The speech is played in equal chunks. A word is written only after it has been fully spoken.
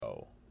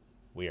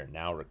We are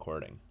now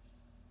recording.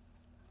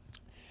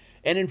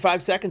 And in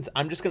 5 seconds,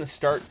 I'm just going to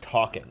start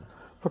talking.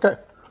 Okay.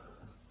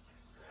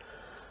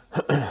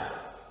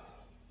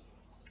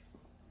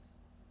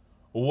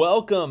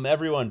 Welcome,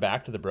 everyone,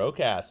 back to the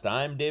broadcast.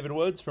 I'm David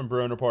Woods from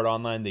Bruin Report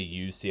Online,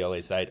 the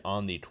UCLA site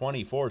on the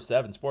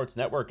 24/7 Sports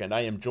Network, and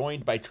I am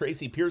joined by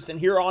Tracy Pearson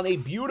here on a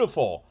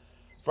beautiful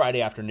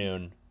Friday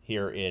afternoon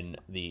here in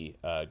the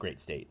great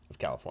state of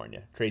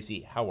California.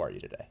 Tracy, how are you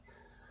today?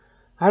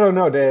 I don't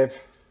know,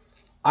 Dave.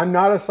 I'm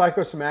not a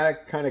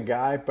psychosomatic kind of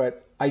guy,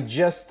 but I've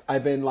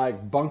been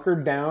like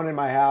bunkered down in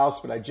my house,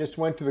 but I just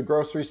went to the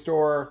grocery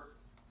store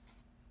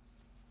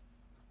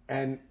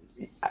and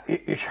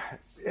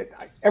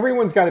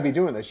everyone's got to be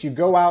doing this. You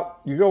go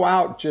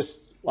out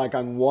just like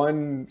on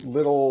one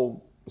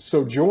little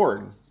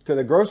sojourn to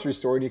the grocery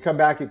store and you come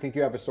back, you think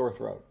you have a sore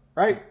throat,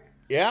 right?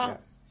 Yeah.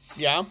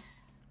 Well,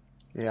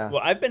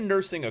 I've been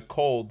nursing a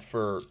cold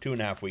for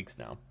 2.5 weeks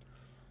now,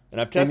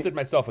 and I've tested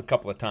myself a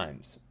couple of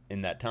times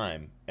in that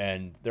time,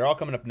 and they're all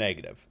coming up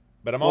negative.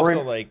 But I'm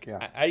also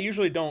I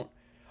usually don't,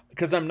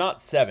 because I'm not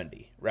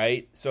 70,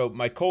 right? So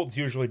my colds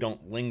usually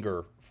don't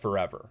linger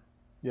forever.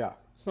 Yeah.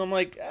 So I'm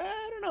like,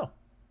 I don't know.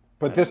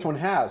 But this one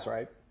has,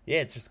 right?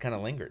 Yeah, it's just kind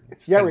of lingered.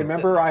 Yeah,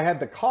 remember I had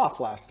the cough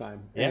last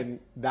time, and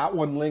that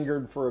one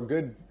lingered for a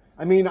good,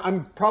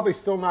 I'm probably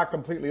still not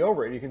completely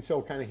over it. You can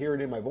still kind of hear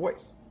it in my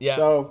voice. Yeah.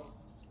 So,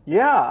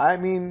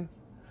 let's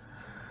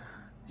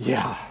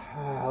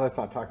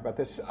not talk about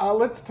this.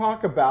 Let's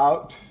talk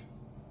about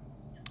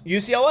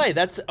UCLA.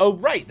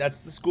 That's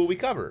the school we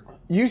covered.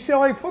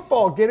 UCLA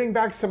football getting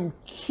back some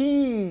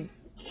key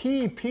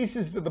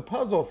pieces to the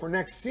puzzle for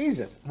next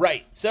season.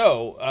 Right.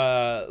 So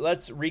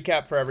let's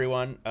recap for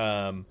everyone.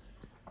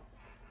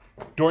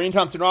 Dorian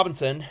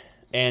Thompson-Robinson,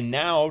 and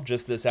now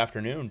just this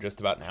afternoon,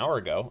 just about an hour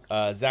ago,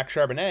 Zach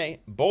Charbonnet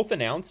both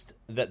announced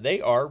that they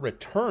are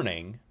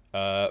returning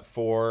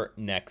for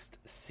next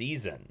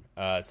season.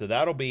 So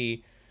that'll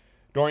be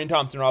Dorian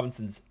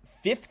Thompson-Robinson's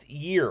 5th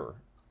year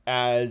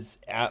as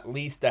at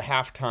least a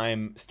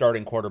halftime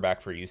starting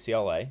quarterback for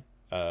UCLA.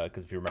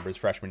 Because if you remember his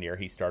freshman year,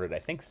 he started, I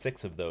think,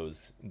 6 of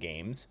those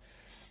games.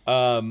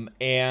 And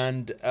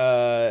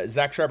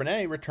Zach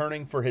Charbonnet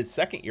returning for his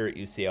 2nd year at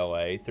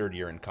UCLA, 3rd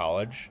year in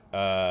college.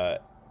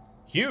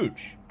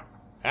 Huge.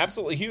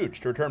 Absolutely huge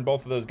to return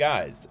both of those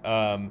guys.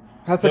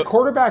 Has a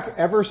quarterback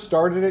ever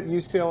started at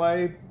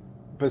UCLA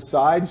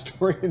besides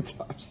Dorian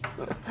Thompson?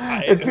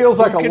 It feels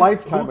like a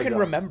lifetime ago. Who can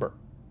remember?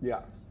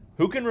 Yeah.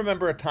 Who can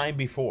remember a time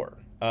before?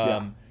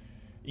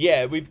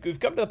 Yeah, we've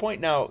come to the point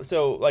now.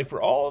 So, like,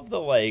 for all of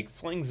the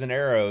slings and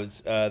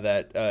arrows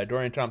that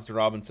Dorian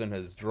Thompson-Robinson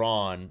has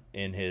drawn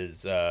in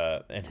his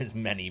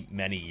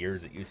many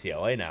years at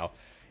UCLA now,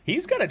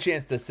 he's got a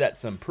chance to set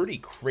some pretty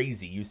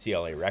crazy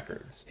UCLA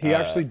records. He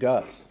actually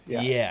does.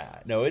 Yes. Yeah,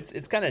 no,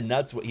 it's kind of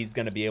nuts what he's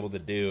going to be able to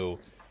do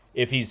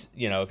if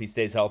he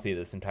stays healthy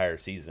this entire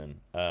season.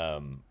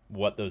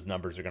 What those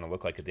numbers are going to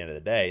look like at the end of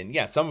the day, and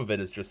yeah, some of it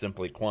is just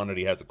simply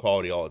quantity has a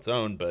quality all its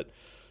own, but.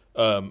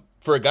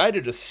 For a guy to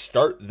just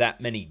start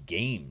that many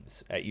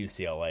games at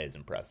UCLA is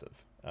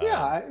impressive.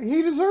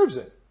 He deserves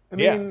it.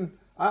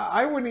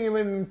 I wouldn't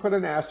even put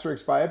an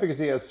asterisk by it because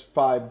he has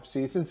 5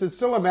 seasons. It's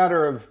still a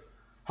matter of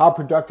how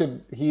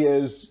productive he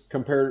is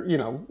compared,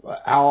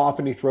 how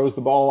often he throws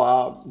the ball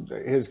out,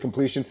 his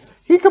completion.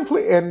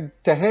 And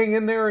to hang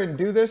in there and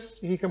do this,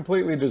 he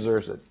completely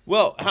deserves it.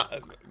 Well,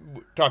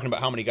 talking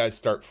about how many guys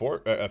start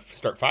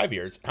 5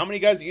 years, how many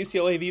guys at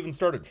UCLA have even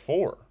started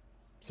 4?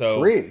 So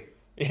 3.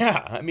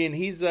 Yeah,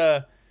 he's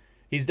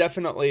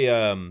definitely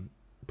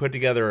put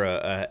together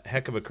a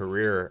heck of a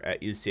career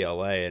at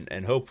UCLA,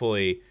 and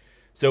hopefully,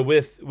 so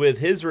with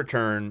his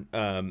return,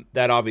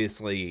 that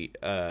obviously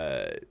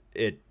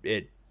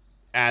it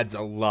adds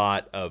a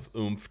lot of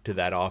oomph to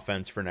that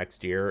offense for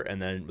next year,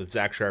 and then with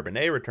Zach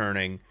Charbonnet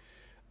returning,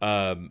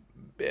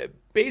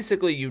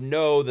 basically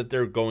that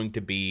they're going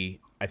to be,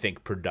 I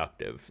think,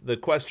 productive. The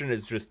question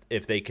is just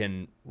if they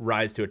can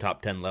rise to a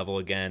top 10 level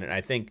again, and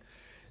I think.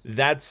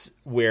 That's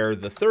where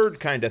the third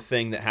kind of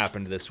thing that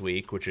happened this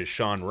week, which is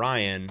Sean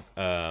Ryan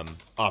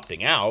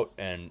opting out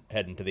and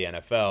heading to the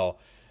NFL,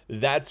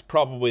 that's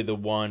probably the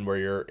one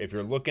where if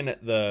you're looking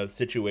at the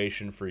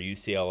situation for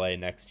UCLA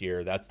next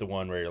year, that's the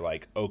one where you're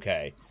like,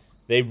 okay,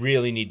 they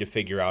really need to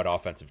figure out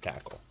offensive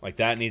tackle. Like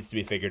that needs to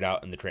be figured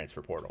out in the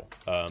transfer portal.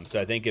 So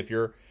I think if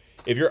you're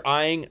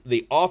eyeing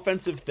the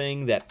offensive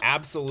thing that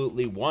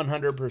absolutely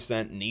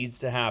 100% needs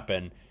to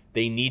happen,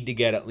 they need to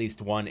get at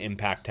least one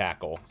impact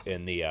tackle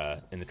in the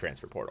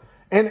transfer portal.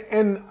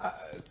 And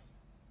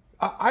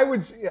I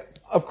would,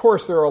 of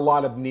course, there are a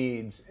lot of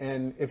needs.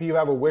 And if you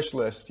have a wish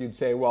list, you'd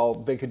say, well,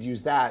 they could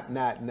use that and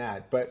that and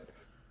that. But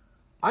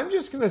I'm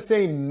just going to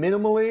say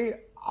minimally,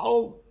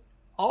 I'll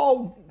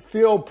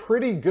feel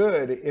pretty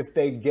good if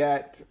they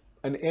get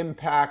an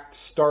impact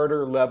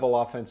starter level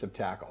offensive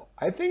tackle.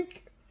 I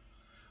think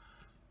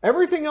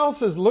everything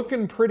else is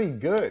looking pretty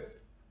good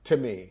to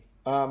me.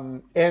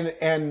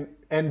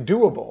 And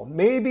doable.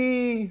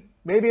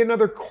 Maybe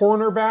another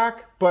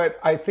cornerback, but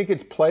I think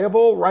it's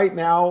playable right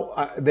now.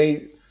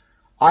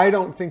 I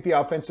don't think the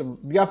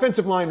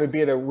offensive line would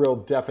be at a real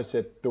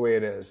deficit the way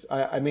it is.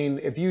 I mean,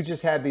 if you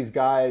just had these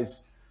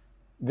guys,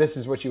 this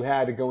is what you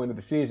had to go into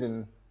the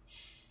season.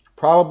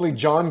 Probably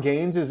John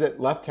Gaines is at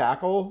left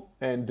tackle,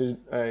 and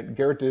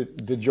Garrett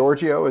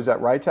DiGiorgio is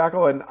at right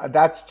tackle, and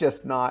that's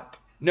just not.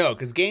 No,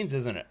 because Gaines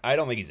isn't. I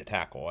don't think he's a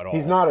tackle at all.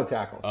 He's not a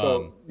tackle.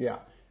 So yeah.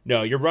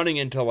 No, you're running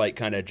into like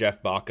kind of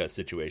Jeff Baca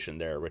situation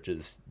there, which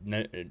is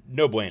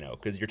no bueno,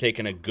 because you're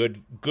taking a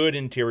good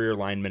interior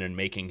lineman and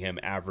making him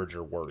average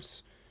or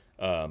worse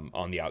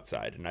on the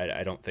outside, and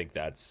I don't think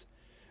that's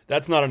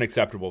not an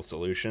acceptable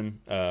solution.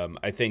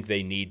 I think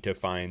they need to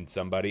find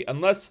somebody,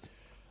 unless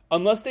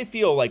they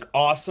feel like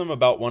awesome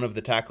about one of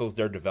the tackles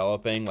they're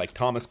developing, like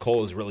Thomas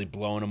Cole is really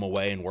blowing them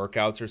away in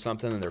workouts or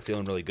something, and they're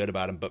feeling really good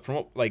about him. But from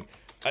what,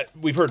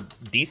 we've heard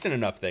decent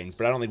enough things,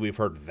 but I don't think we've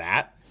heard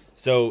that.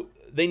 So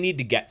they need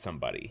to get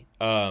somebody,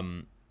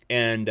 and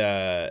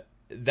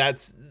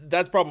that's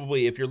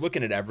probably, if you're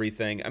looking at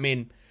everything. I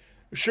mean,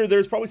 sure,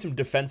 there's probably some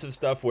defensive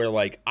stuff where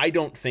like I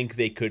don't think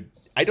they could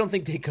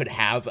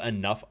have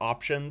enough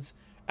options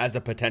as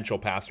a potential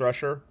pass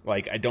rusher.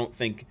 Like I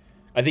think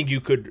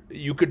you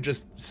could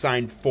just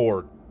sign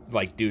 4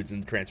 like dudes in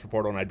the transfer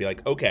portal, and I'd be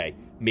like, okay,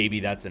 maybe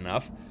that's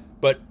enough,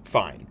 but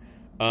fine.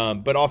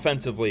 But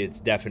offensively, it's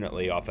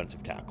definitely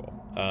offensive tackle.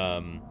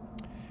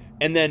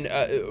 And then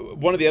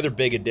one of the other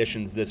big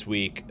additions this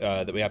week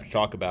that we have to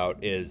talk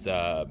about is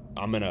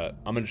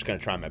I'm just gonna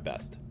try my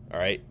best. All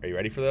right, are you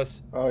ready for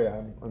this? Oh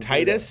yeah, I'm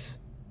Titus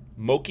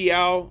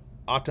Mokiao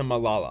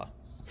Atamalala.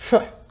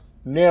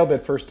 Nailed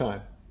it first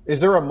time.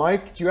 Is there a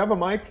mic? Do you have a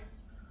mic?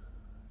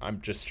 I'm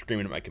just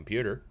screaming at my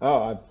computer.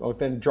 Oh,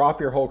 then drop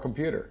your whole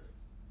computer.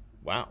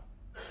 Wow.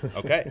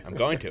 Okay, I'm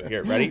going to.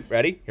 Here,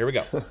 ready? Here we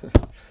go.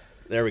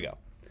 There we go.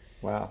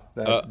 Wow,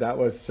 that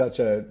was such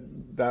a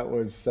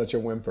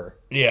whimper.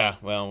 Yeah,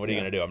 well, what are you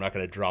going to do? I'm not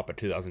going to drop a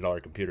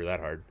 $2,000 computer that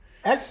hard.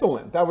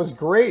 Excellent. That was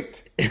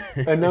great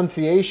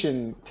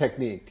enunciation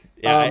technique.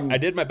 Yeah, I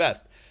did my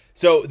best.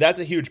 So that's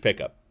a huge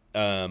pickup.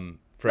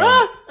 It's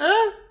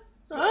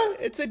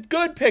a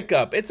good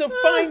pickup. It's a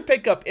fine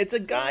pickup. It's a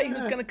guy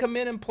who's going to come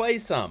in and play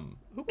some.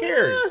 Who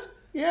cares?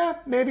 Yeah,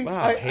 maybe.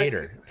 Wow,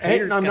 hater.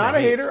 I'm not a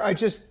hater. I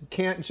just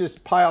can't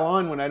just pile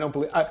on when I don't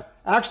believe.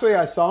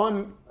 I saw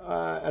him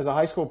as a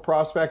high school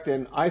prospect,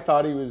 and I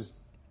thought he was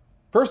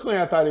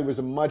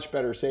a much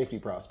better safety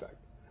prospect.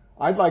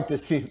 I'd like to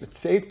see him at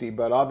safety,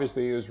 but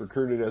obviously he was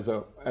recruited as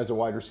a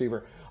wide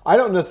receiver. I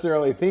don't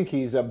necessarily think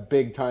he's a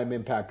big time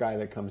impact guy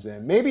that comes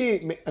in.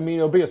 Maybe, I mean,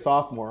 he'll be a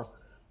sophomore.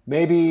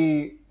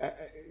 Maybe,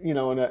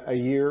 in a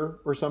year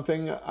or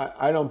something.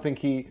 I don't think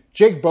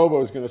Jake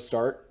Bobo is going to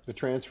start, the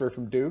transfer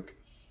from Duke.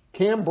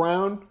 Cam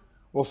Brown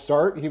will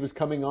start. He was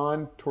coming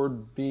on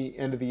toward the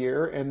end of the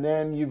year. And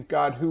then you've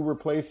got who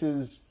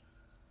replaces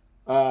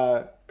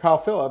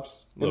Kyle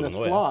Phillips in the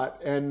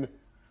slot. And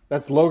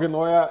that's Logan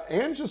Loya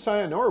and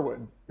Josiah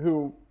Norwood,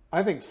 who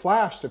I think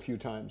flashed a few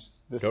times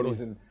this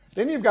season.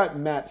 Then you've got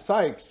Matt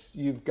Sykes.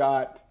 You've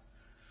got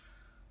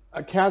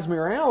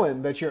Casimir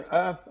Allen that you're.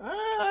 I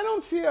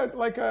don't see a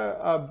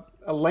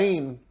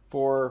lane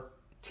for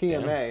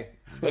TMA.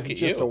 Look at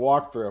just you. a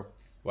walkthrough.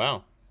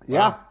 Wow.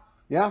 Yeah.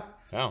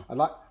 Wow.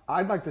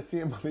 I'd like to see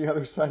him on the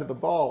other side of the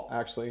ball,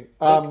 actually.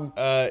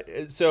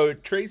 So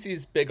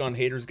Tracy's big on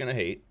haters gonna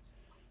hate.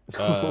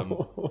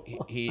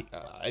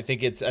 I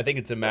think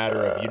it's a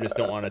matter of you just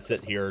don't want to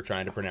sit here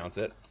trying to pronounce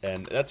it,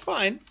 and that's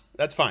fine.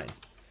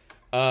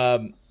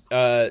 So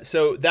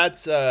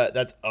that's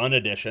an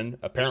addition.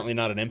 Apparently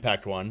not an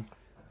impact one.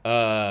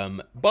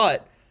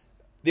 But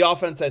the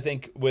offense, I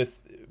think, with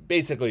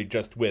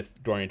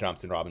Dorian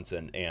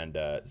Thompson-Robinson and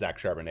Zach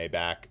Charbonnet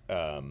back,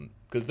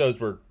 because those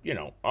were,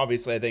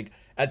 obviously I think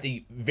at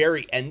the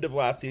very end of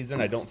last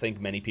season, I don't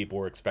think many people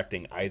were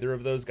expecting either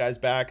of those guys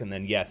back. And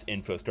then, yes,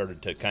 info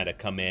started to kind of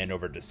come in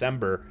over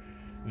December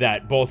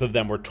that both of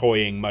them were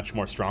toying much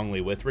more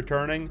strongly with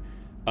returning.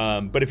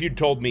 But if you'd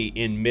told me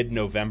in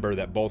mid-November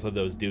that both of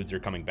those dudes are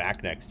coming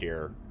back next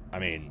year, I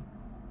mean,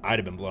 I'd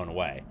have been blown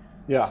away.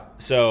 Yeah.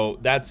 So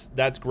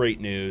that's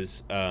great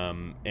news.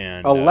 And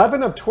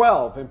 11 of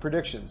 12 in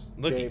predictions.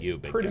 Look at you,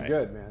 big pretty guy.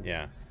 Good, man.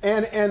 Yeah.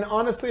 And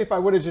honestly, if I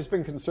would have just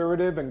been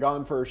conservative and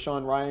gone for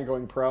Sean Ryan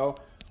going pro,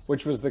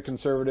 which was the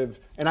conservative,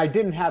 and I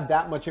didn't have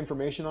that much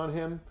information on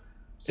him.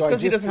 So it's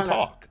because he doesn't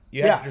talk.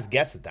 You have to just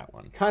guess at that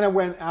one. Kind of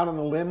went out on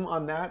a limb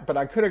on that, but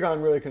I could have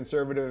gone really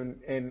conservative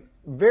and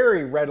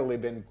very readily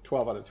been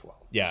 12 out of 12.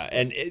 Yeah,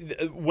 and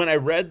when I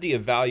read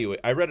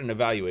I read an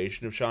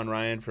evaluation of Sean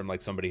Ryan from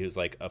like somebody who's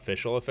like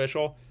official.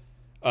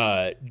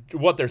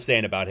 What they're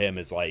saying about him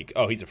is like,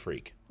 oh, he's a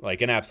freak,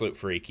 like an absolute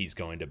freak. He's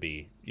going to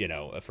be,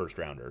 a first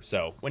rounder.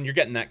 So when you're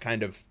getting that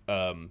kind of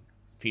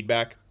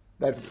feedback,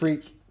 that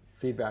freak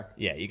feedback,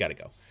 yeah, you got to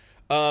go.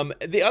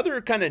 The other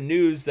kind of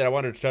news that I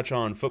wanted to touch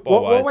on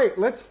football-wise. Well, wait.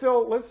 Let's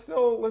still.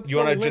 You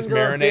want to just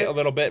marinate a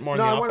little bit more?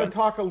 No, on the I offense? want to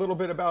talk a little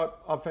bit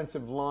about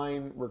offensive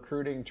line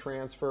recruiting,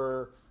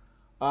 transfer.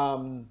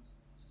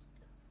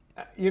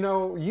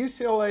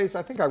 UCLA's.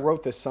 I think I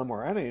wrote this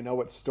somewhere. I don't even know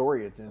what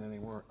story it's in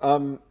anymore.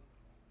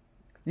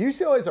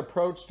 UCLA's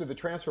approach to the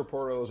transfer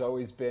portal has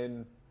always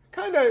been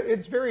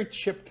it's very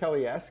Chip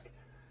Kelly-esque.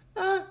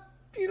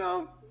 You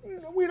know,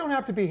 we don't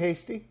have to be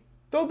hasty.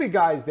 There'll be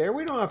guys there.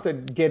 We don't have to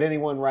get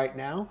anyone right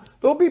now.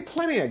 There'll be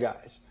plenty of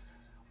guys,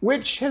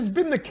 which has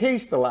been the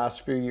case the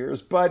last few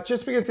years. But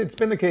just because it's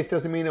been the case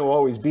doesn't mean it will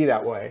always be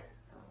that way.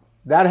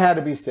 That had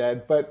to be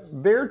said. But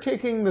they're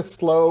taking the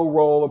slow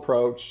roll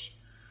approach.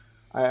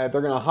 They're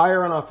going to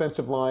hire an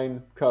offensive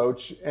line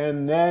coach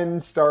and then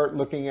start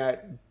looking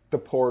at the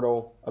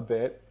portal a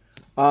bit.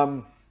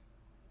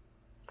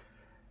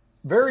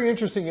 Very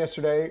interesting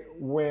yesterday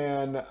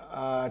when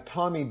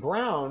Tommy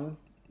Brown,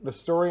 the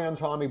story on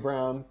Tommy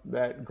Brown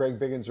that Greg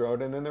Biggins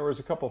wrote, and then there was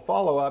a couple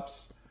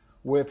follow-ups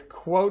with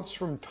quotes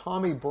from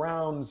Tommy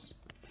Brown's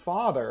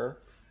father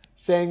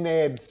saying they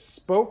had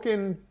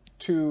spoken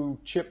to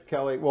Chip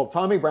Kelly. Well,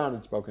 Tommy Brown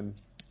had spoken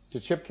to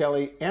Chip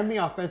Kelly and the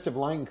offensive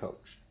line coach.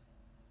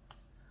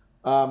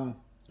 I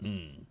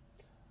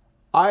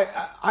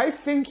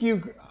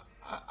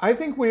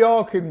think we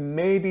all could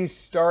maybe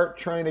start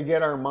trying to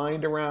get our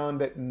mind around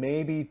that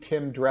maybe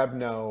Tim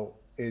Drebno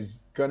is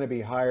going to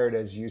be hired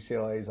as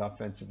UCLA's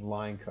offensive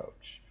line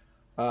coach.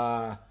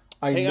 I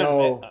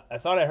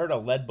thought I heard a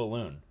lead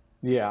balloon.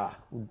 Yeah.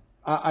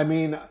 I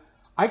mean,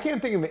 I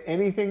can't think of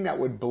anything that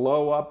would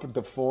blow up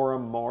the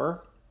forum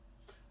more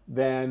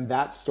than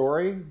that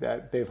story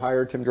that they've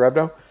hired Tim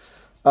Drebno.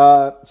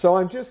 So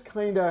I'm just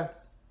kind of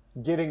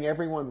getting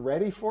everyone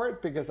ready for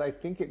it because I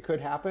think it could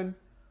happen.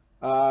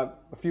 A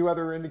few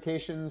other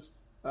indications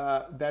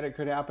that it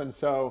could happen.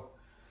 So,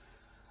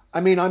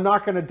 I mean, I'm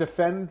not going to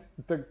defend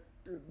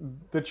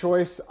the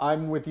choice.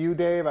 I'm with you,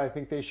 Dave. I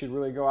think they should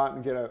really go out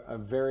and get a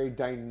very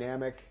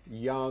dynamic,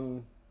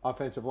 young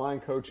offensive line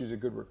coach who's a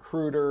good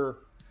recruiter.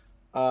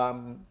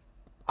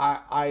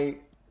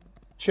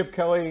 Chip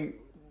Kelly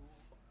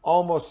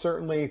almost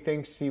certainly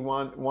thinks he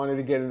wanted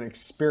to get an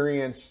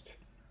experienced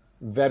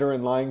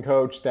veteran line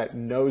coach that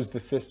knows the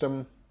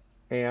system.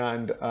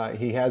 And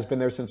he has been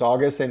there since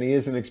August, and he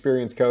is an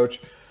experienced coach.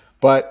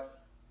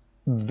 But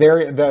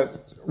the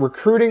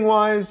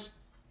recruiting-wise,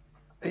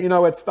 you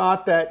know, it's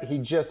thought that he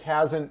just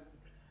hasn't,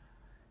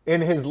 in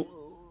his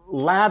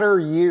latter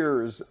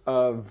years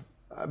of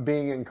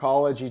being in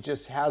college, he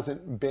just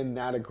hasn't been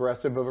that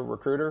aggressive of a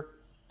recruiter.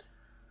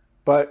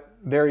 But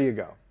there you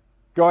go.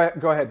 Go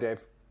ahead,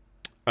 Dave.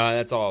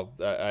 That's all.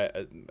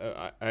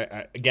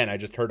 Again, I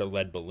just heard a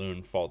lead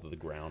balloon fall to the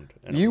ground.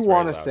 You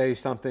want to say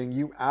something?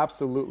 You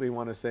absolutely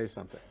want to say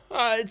something.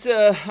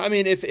 I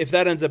mean, if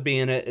that ends up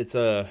being it, it's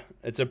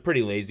a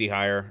pretty lazy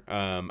hire.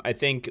 I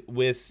think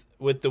with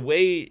the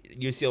way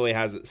UCLA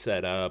has it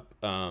set up,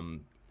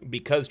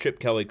 because Chip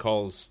Kelly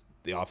calls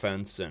the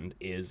offense and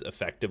is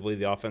effectively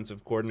the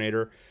offensive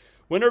coordinator.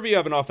 Whenever you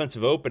have an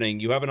offensive opening,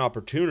 you have an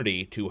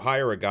opportunity to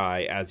hire a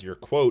guy as your,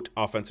 quote,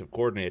 offensive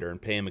coordinator and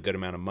pay him a good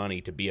amount of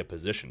money to be a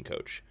position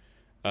coach.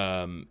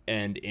 And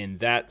in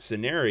that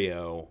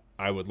scenario,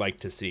 I would like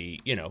to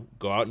see,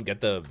 go out and get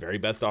the very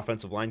best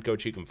offensive line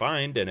coach you can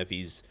find. And if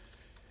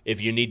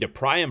you need to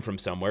pry him from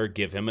somewhere,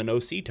 give him an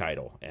OC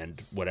title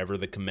and whatever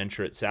the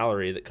commensurate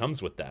salary that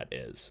comes with that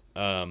is.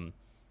 I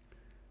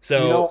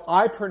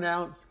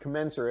pronounce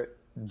commensurate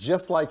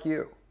just like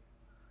you.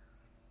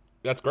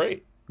 That's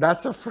great.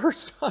 That's the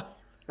first time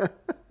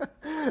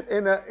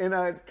in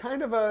a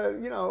kind of a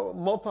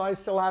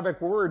multi-syllabic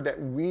word that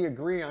we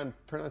agree on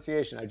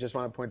pronunciation. I just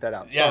want to point that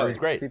out. Yeah, it was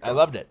great. I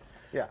loved it.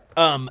 Yeah.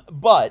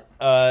 But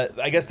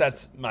I guess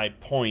that's my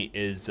point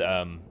is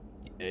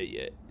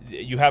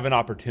you have an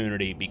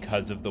opportunity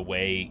because of the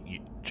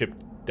way Chip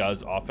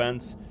does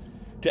offense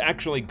to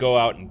actually go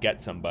out and get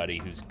somebody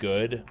who's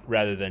good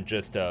rather than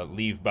just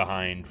leave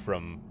behind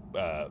from.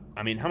 How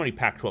many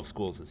Pac-12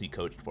 schools has he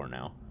coached for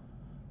now?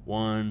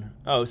 One.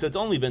 Oh, so it's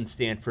only been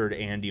Stanford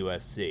and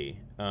USC,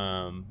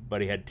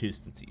 but he had 2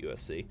 stints at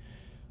USC.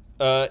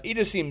 He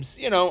just seems,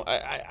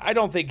 I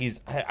don't think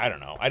he's, I don't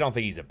know. I don't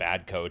think he's a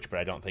bad coach, but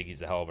I don't think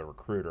he's a hell of a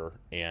recruiter.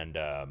 And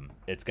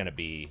it's going to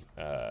be,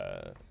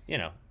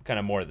 kind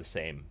of more of the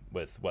same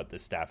with what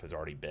this staff has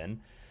already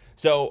been.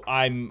 So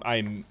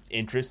I'm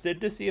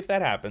interested to see if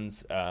that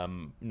happens.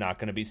 Not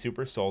going to be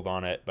super sold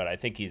on it, but I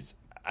think he's,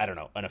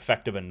 an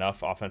effective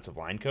enough offensive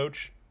line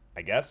coach,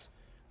 I guess.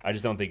 I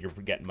just don't think you're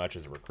getting much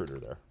as a recruiter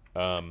there.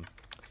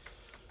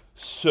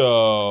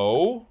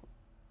 So,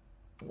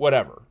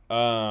 whatever.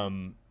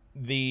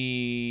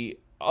 The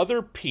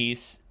other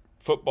piece,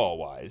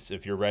 football-wise,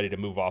 if you're ready to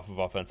move off of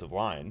offensive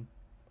line,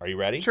 are you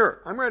ready?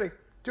 Sure, I'm ready.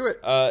 Do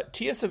it.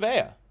 Tia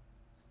Savea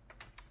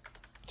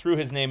threw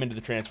his name into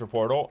the transfer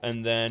portal,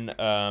 and then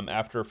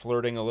after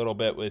flirting a little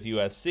bit with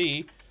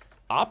USC,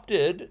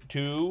 opted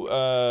to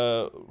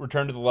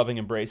return to the loving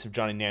embrace of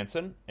Johnny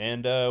Nansen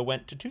and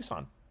went to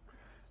Tucson.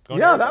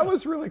 Yeah, that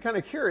was really kind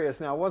of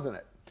curious now, wasn't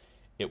it?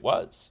 It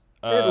was.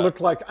 It looked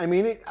like,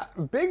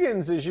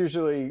 Biggins is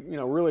usually,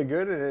 really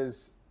good at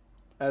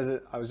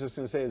I was just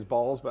going to say his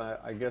balls, but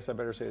I guess I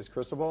better say his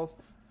crystal balls.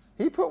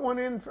 He put one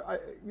in,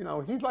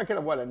 he's like at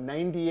a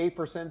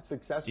 98%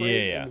 success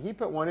rate? Yeah. And he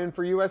put one in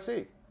for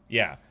USC.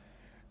 Yeah.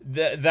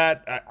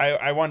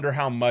 I wonder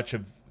how much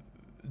of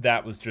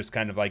that was just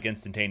kind of like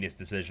instantaneous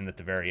decision at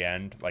the very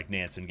end. Like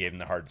Nansen gave him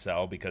the hard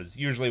sell, because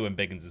usually when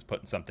Biggins is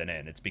putting something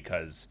in, it's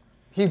because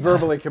he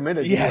verbally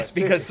committed. Yes,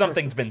 because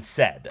something's been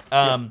said.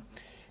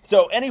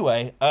 So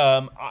anyway,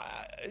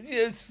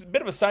 it's a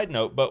bit of a side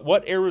note, but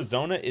what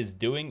Arizona is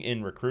doing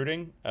in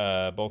recruiting,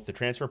 both the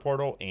transfer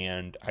portal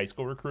and high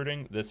school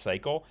recruiting this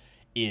cycle,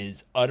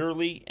 is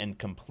utterly and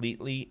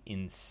completely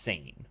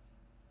insane.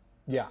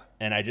 Yeah.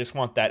 And I just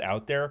want that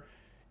out there.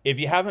 If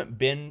you haven't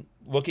been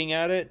looking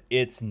at it,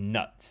 it's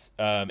nuts.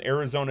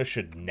 Arizona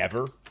should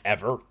never,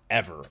 ever,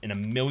 ever in a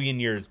million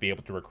years be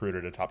able to recruit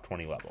at a top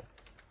 20 level.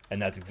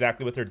 And that's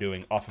exactly what they're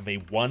doing off of a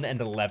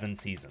 1-11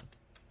 season.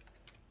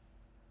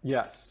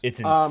 Yes. It's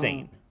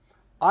insane.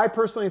 I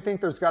personally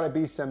think there's got to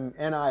be some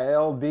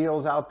NIL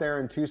deals out there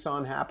in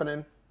Tucson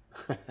happening.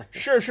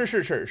 Sure.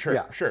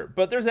 Yeah. Sure.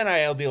 But there's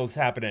NIL deals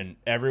happening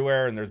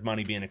everywhere, and there's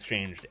money being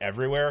exchanged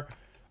everywhere.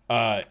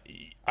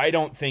 I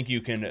don't think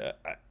you can.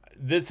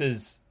 This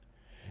is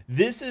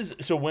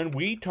so when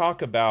we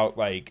talk about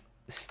like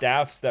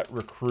staffs that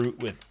recruit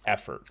with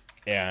effort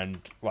and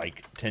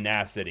like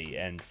tenacity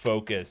and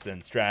focus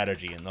and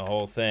strategy and the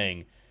whole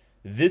thing,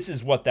 this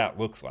is what that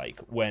looks like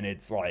when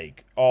it's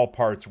like all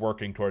parts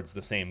working towards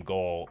the same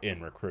goal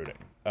in recruiting.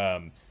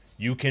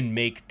 You can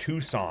make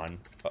Tucson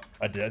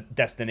a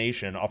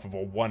destination off of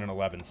a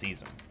 1-11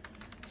 season.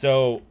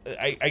 So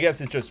I guess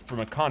it's just from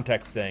a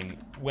context thing.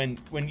 When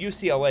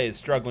UCLA is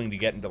struggling to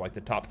get into like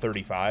the top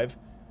 35,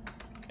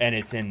 and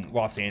it's in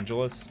Los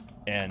Angeles,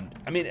 and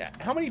I mean,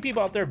 how many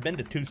people out there have been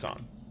to Tucson?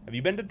 Have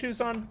you been to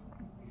Tucson,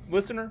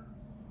 listener?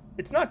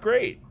 It's not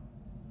great.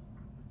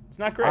 It's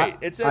not great.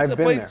 It's a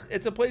place.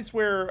 It's a place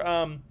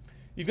where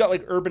you've got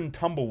like urban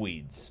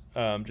tumbleweeds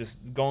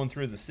just going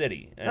through the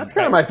city. And that's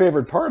kind of my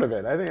favorite part of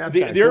it. I think that's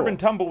the cool. urban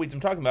tumbleweeds I'm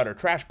talking about are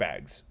trash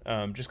bags,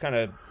 just kind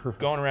of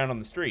going around on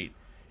the street.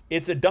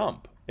 It's a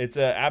dump. It's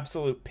an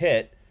absolute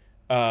pit.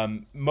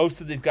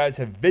 Most of these guys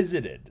have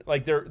visited.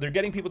 Like they're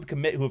getting people to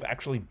commit who have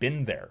actually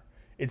been there.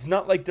 It's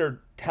not like they're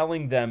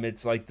telling them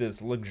it's like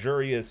this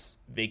luxurious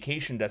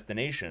vacation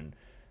destination.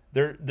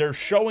 They're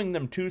showing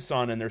them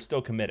Tucson and they're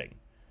still committing.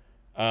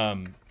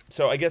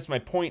 So I guess my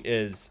point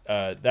is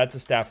that's a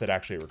staff that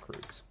actually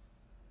recruits.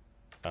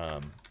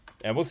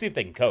 And we'll see if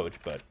they can coach,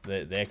 but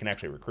they can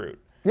actually recruit.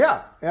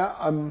 Yeah.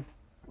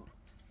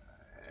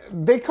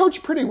 They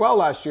coached pretty well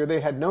last year. They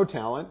had no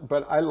talent,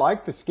 but I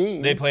like the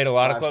scheme. They played a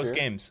lot of close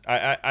games.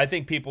 I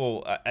think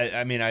people.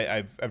 I mean,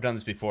 I've done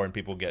this before, and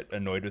people get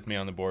annoyed with me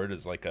on the board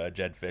as like a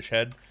Jed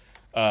Fishhead.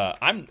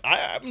 I'm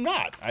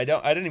not. I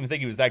didn't even think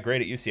he was that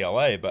great at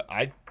UCLA, but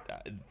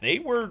they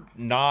were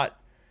not.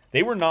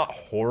 They were not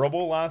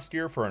horrible last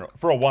year for a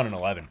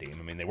 1-11 team.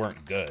 I mean, they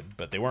weren't good,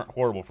 but they weren't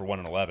horrible for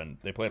 1-11.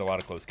 They played a lot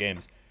of close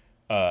games.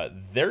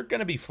 They're going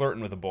to be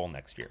flirting with a bowl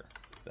next year.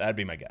 That'd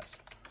be my guess.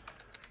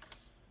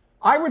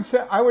 I would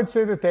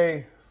say that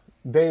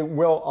they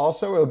will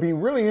also. It'll be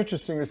really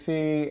interesting to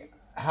see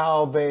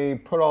how they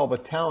put all the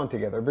talent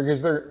together,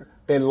 because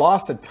they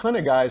lost a ton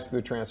of guys to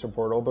the transfer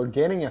portal. They're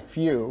getting a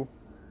few,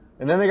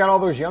 and then they got all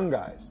those young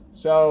guys.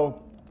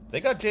 So they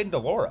got Jaden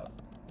DeLaura.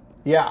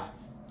 Yeah.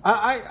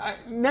 I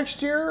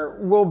next year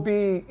will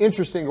be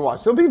interesting to watch.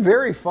 It'll be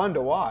very fun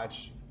to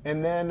watch.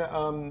 And then,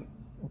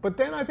 but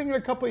then I think in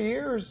a couple of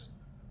years,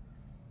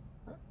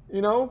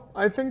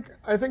 I think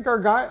our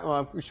guy,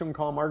 well, we shouldn't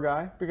call him our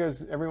guy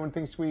because everyone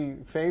thinks we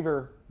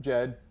favor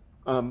Jed,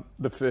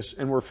 the fish,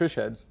 and we're fish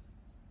heads.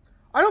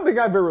 I don't think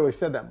I've ever really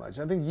said that much.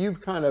 I think you've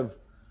kind of.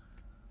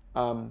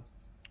 I'm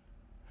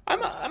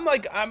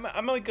like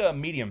a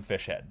medium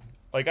fish head.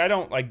 Like I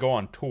don't like go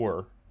on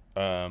tour.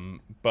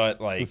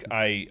 But like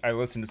I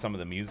listen to some of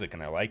the music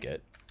and I like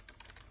it.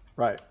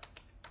 Right.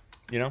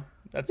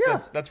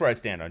 That's where I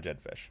stand on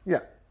Jedfish. Yeah.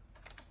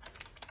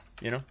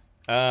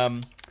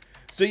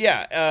 So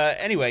yeah,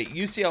 anyway,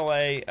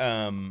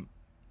 UCLA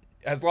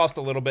has lost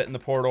a little bit in the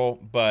portal,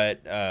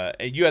 but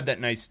you had that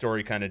nice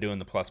story kind of doing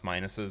the plus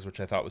minuses, which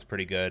I thought was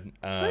pretty good.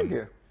 Thank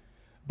you.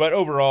 But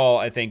overall,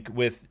 I think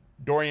with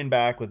Dorian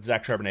back, with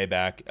Zach Charbonnet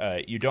back,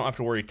 you don't have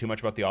to worry too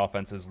much about the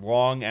offense as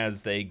long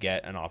as they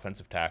get an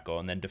offensive tackle.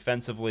 And then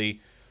defensively,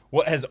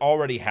 what has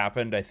already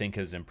happened, I think,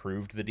 has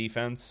improved the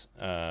defense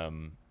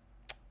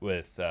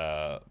with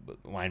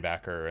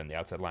linebacker and the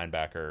outside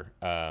linebacker.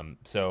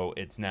 So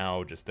it's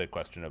now just a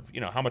question of,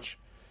 how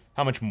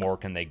much more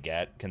can they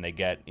get? Can they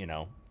get,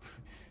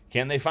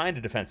 can they find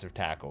a defensive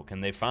tackle?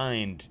 Can they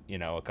find,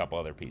 a couple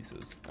other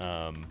pieces?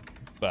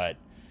 But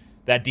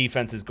that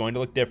defense is going to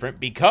look different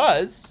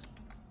because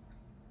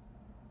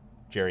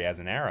Jerry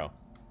Azzinaro,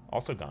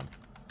 also gone.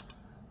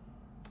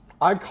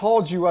 I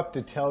called you up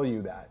to tell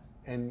you that.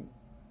 And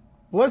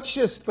let's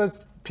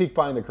peek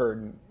behind the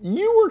curtain.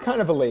 You were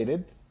kind of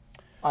elated,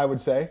 I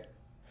would say.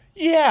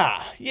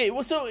 Yeah.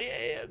 Well, so,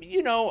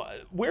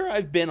 where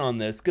I've been on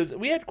this, because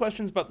we had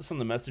questions about this on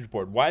the message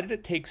board. Why did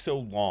it take so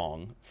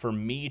long for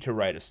me to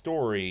write a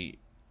story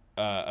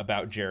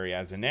about Jerry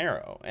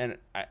Azzinaro? And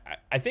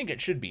I think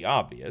it should be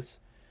obvious.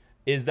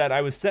 Is that I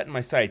was setting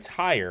my sights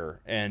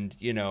higher, and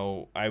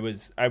I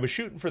was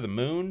shooting for the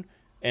moon,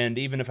 And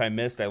even if I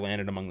missed, I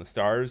landed among the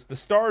stars. The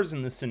stars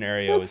in this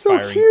scenario That's so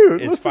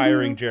cute. is Listen to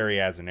firing you. Jerry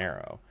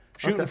Azzinaro.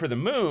 Shooting for the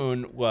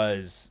moon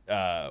was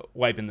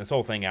wiping this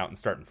whole thing out and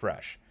starting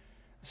fresh.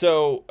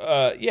 So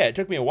yeah, it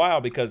took me a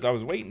while because I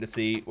was waiting to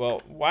see.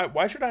 Well,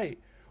 why should I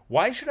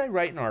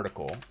write an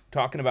article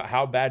talking about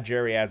how bad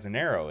Jerry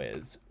Azzinaro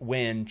is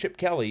when Chip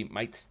Kelly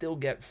might still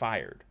get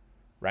fired,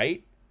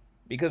 right?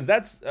 Because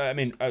that's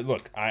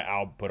look,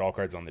 I'll put all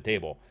cards on the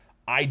table.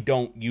 I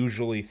don't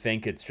usually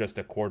think it's just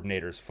a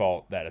coordinator's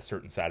fault that a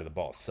certain side of the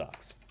ball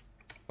sucks.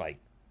 Like,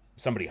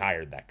 somebody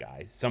hired that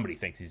guy. Somebody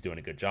thinks he's doing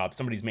a good job.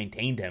 Somebody's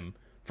maintained him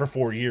for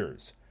 4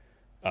 years.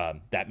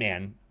 That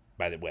man,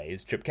 by the way,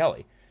 is Chip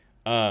Kelly.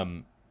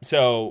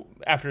 So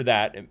after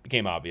that, it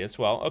became obvious,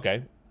 well,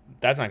 okay,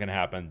 that's not going to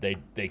happen. They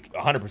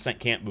 100%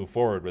 can't move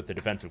forward with the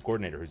defensive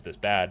coordinator who's this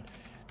bad.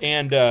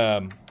 And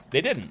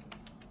they didn't.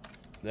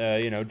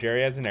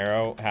 Jerry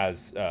Azzinaro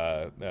has,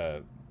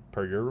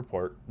 per your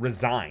report,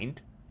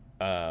 resigned,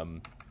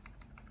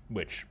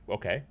 which,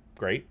 okay,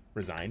 great,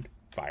 resigned,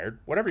 fired,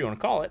 whatever you want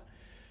to call it.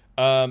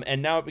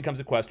 And now it becomes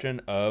a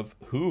question of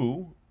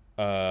who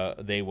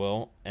they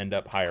will end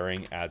up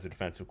hiring as a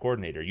defensive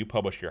coordinator. You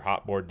published your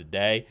hot board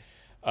today.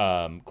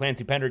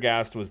 Clancy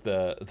Pendergast was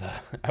the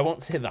I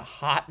won't say the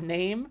hot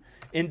name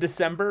in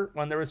December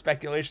when there was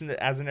speculation that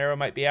Azzinaro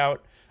might be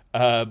out.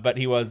 But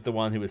he was the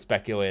one who was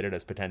speculated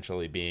as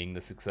potentially being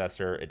the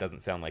successor. It doesn't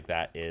sound like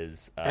that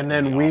is. And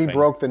then we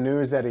broke the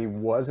news that he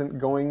wasn't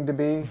going to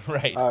be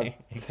right,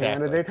 exactly.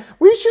 Candidate.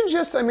 We should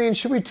just,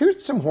 should we toot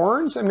some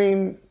horns?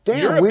 Damn,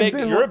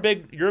 you're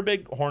a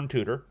big horn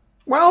tooter.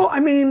 Well,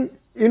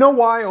 you know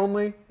why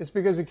only? It's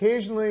because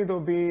occasionally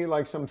there'll be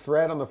like some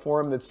thread on the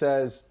forum that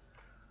says,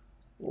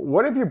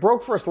 "What have you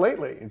broke for us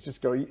lately?" And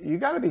just go, "You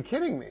got to be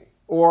kidding me!"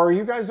 Or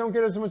you guys don't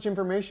get as much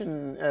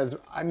information as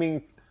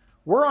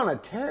we're on a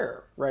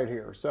tear right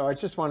here. So I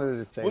just wanted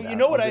to say that. Well, you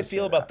know what I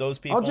feel about those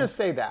people? I'll just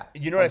say that.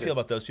 You know what I feel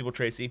about those people,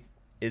 Tracy?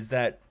 Is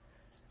that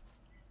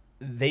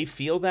they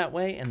feel that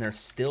way and they're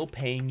still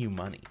paying you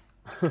money.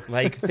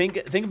 Like, think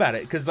about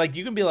it. Because, like,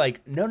 you can be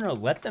like, no,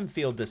 let them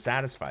feel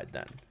dissatisfied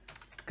then.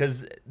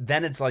 Because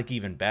then it's, like,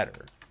 even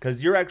better.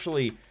 Because you're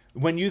actually,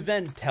 when you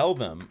then tell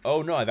them,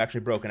 oh, no, I've actually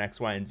broken X,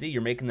 Y, and Z,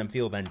 you're making them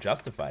feel then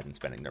justified in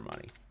spending their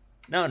money.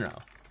 No.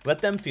 Let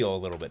them feel a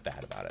little bit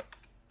bad about it.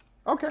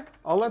 Okay,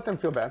 I'll let them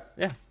feel bad.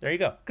 Yeah, there you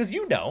go. Because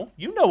you know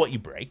what you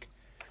break.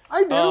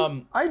 I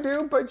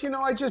do, but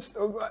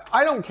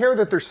I don't care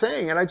that they're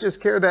saying it. I just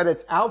care that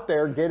it's out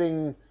there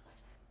getting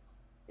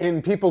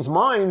in people's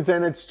minds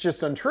and it's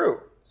just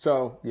untrue.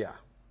 So, yeah.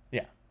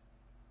 Yeah,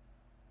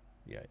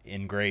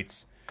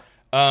 ingrates.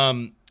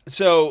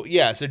 So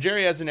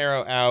Jerry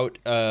Azzinaro out.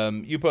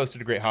 You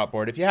posted a great hot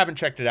board. If you haven't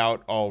checked it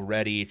out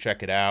already,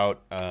 check it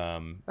out.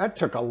 That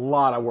took a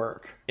lot of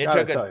work. It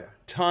took a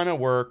ton of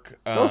work.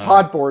 Those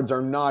hot boards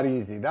are not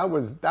easy. That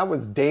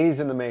was days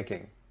in the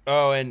making.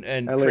 Oh,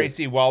 and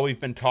Tracy, while we've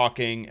been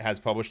talking, has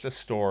published a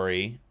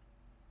story.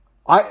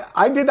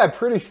 I did that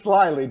pretty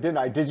slyly, didn't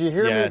I? Did you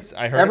hear me? Yes,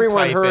 I heard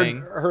Everyone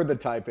typing. heard the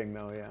typing,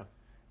 though, yeah.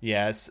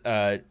 Yes,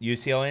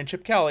 UCLA and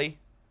Chip Kelly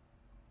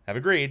have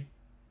agreed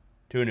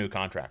to a new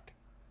contract.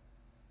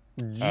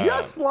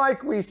 Just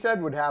like we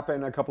said would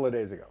happen a couple of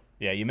days ago.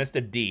 Yeah, you missed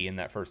a D in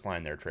that first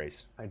line there,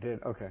 Trace. I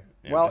did, okay.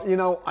 Yeah,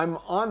 well, I'm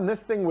on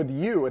this thing with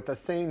you at the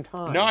same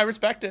time. No, I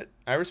respect it.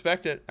 I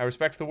respect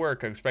the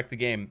work. I respect the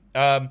game.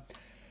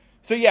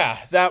 So, yeah,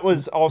 that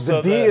was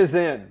also the D is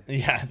in.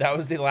 Yeah, that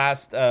was the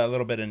last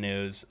little bit of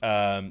news.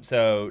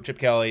 So Chip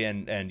Kelly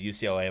and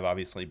UCLA have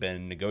obviously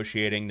been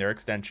negotiating their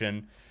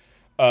extension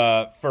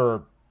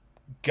for,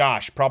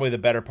 probably the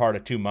better part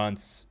of 2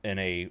 months in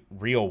a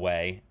real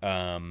way.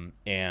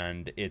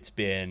 And it's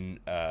been,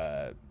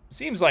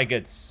 seems like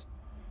it's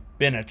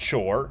been a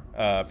chore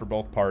for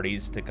both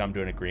parties to come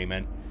to an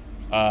agreement.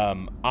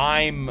 I'm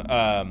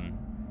going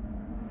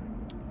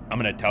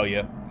to tell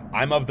you,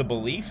 I'm of the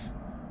belief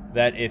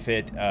that if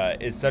it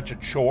is such a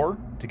chore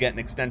to get an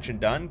extension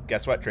done,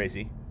 guess what,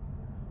 Tracy?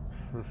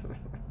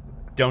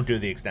 Don't do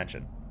the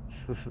extension.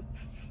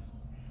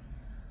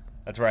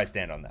 That's where I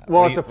stand on that.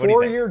 Well, it's a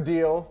 4-year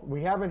deal.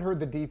 We haven't heard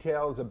the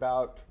details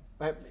about.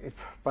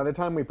 By the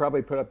time we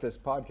probably put up this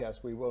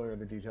podcast, we will hear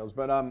the details.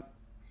 But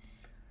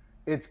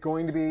it's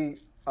going to be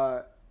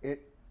a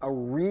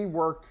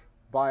reworked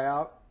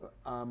buyout.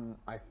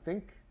 I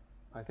think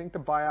the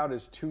buyout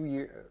is 2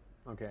 years.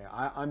 Okay,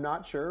 I'm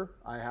not sure.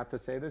 I have to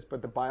say this,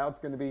 but the buyout's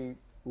going to be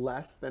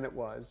less than it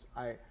was.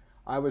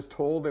 I was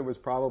told it was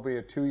probably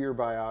a 2-year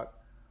buyout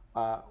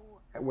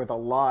with a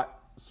lot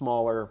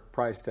smaller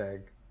price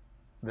tag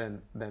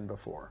than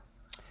before.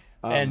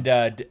 And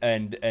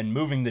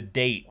moving the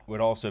date would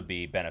also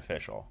be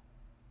beneficial.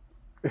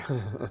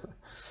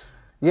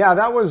 Yeah,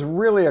 that was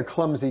really a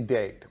clumsy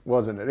date,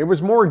 wasn't it? It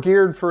was more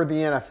geared for the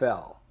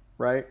NFL,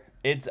 right?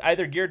 It's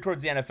either geared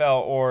towards the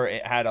NFL or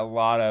it had a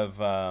lot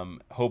of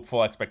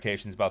hopeful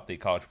expectations about the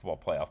college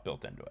football playoff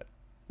built into it.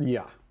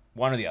 Yeah.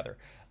 One or the other.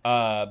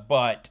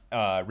 But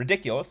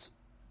ridiculous.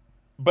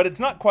 But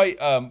it's not quite...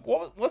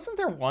 wasn't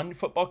there one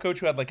football coach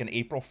who had like an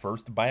April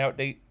 1st buyout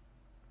date?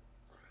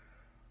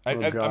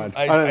 Oh God,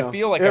 I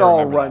feel like it I all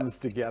remember runs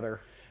together.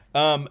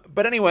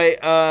 But anyway,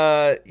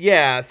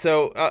 yeah.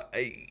 So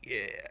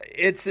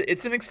it's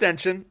an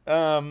extension.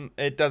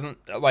 It doesn't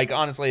like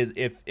honestly.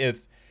 If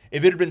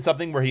it had been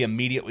something where he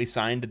immediately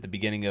signed at the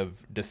beginning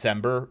of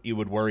December, you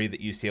would worry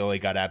that UCLA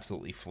got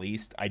absolutely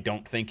fleeced. I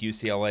don't think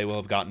UCLA will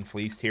have gotten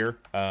fleeced here,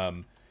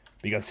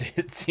 because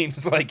it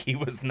seems like he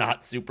was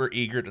not super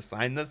eager to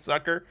sign this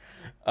sucker.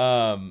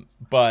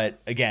 But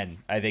again,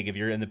 I think if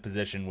you're in the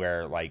position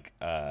where like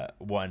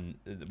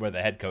where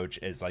the head coach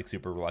is like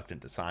super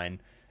reluctant to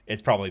sign,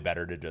 it's probably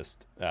better to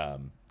just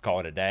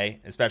call it a day,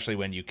 especially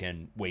when you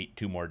can wait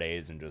 2 more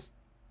days and just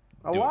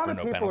A do it lot for of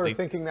no people penalty. are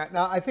thinking that.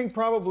 Now, I think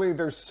probably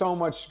there's so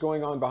much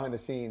going on behind the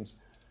scenes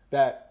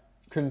that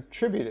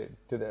contributed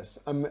to this.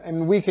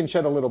 And we can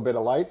shed a little bit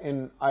of light,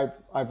 and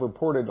I've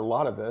reported a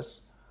lot of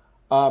this.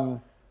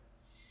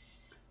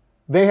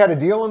 They had a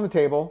deal on the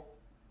table.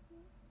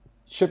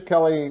 Chip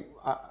Kelly,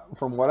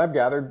 from what I've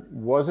gathered,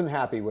 wasn't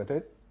happy with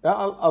it.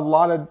 A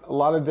lot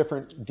of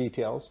different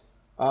details.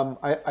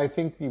 I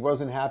think he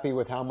wasn't happy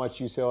with how much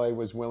UCLA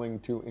was willing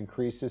to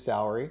increase his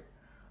salary.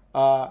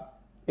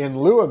 In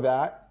lieu of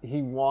that,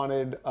 he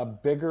wanted a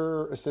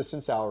bigger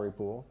assistant salary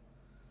pool.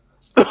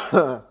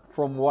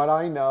 From what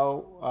I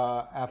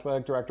know,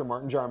 athletic director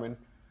Martin Jarman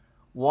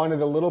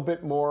wanted a little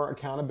bit more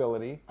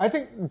accountability. I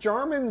think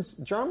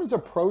Jarman's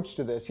approach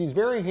to this, he's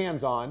very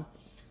hands-on.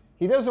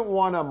 He doesn't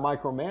want to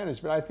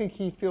micromanage, but I think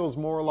he feels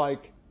more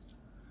like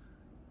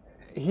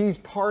he's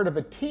part of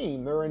a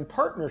team. They're in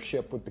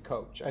partnership with the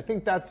coach. I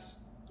think that's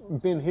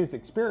been his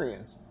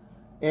experience.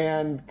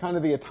 And kind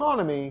of the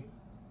autonomy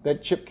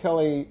that Chip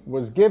Kelly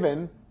was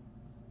given.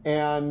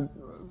 And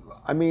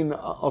I mean,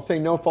 I'll say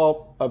no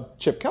fault of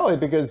Chip Kelly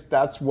because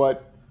that's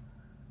what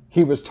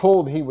he was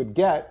told he would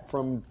get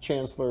from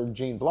Chancellor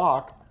Gene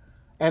Block.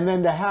 And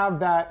then to have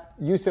that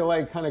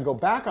UCLA kind of go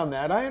back on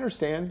that, I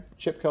understand.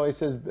 Chip Kelly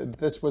says that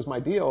this was my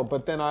deal,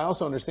 but then I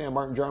also understand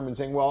Martin Jarman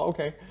saying, well,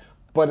 okay,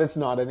 but it's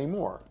not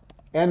anymore.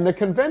 And the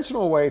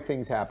conventional way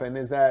things happen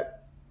is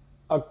that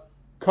a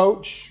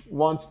coach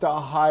wants to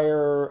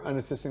hire an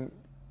assistant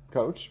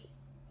coach,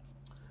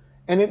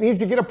 and it needs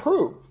to get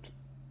approved.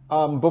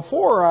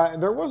 Before,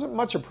 there wasn't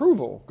much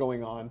approval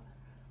going on,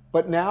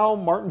 but now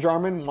Martin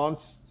Jarman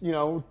wants,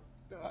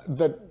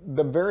 the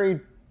very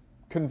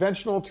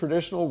conventional,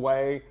 traditional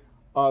way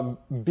of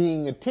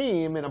being a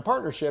team in a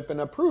partnership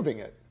and approving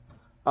it.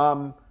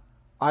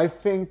 I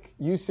think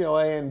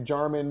UCLA and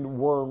Jarman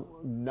were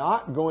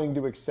not going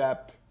to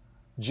accept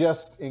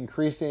just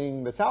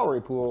increasing the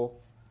salary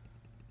pool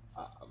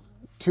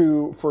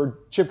for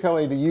Chip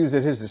Kelly to use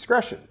at his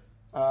discretion.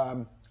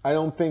 I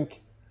don't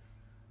think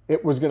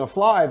it was going to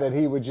fly that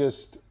he would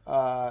just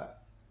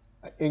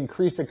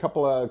increase a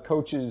couple of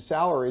coaches'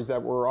 salaries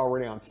that were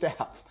already on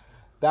staff.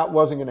 That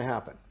wasn't going to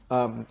happen.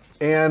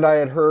 And I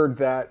had heard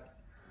that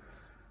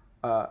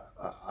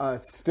a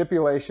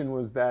stipulation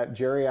was that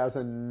Jerry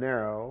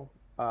Azzinaro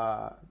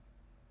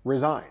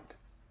resigned.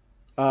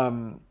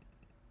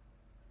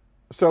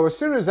 So as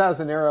soon as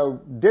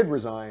Azzinaro did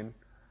resign,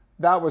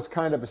 that was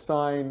kind of a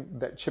sign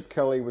that Chip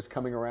Kelly was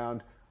coming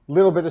around.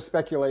 Little bit of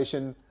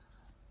speculation.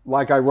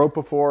 Like I wrote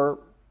before,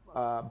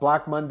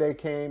 Black Monday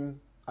came.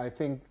 I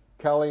think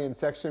Kelly and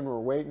Sexton were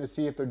waiting to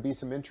see if there'd be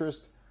some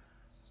interest.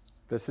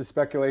 This is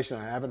speculation.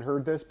 I haven't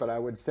heard this, but I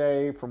would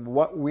say from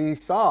what we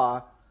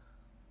saw,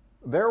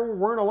 there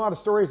weren't a lot of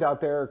stories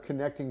out there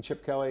connecting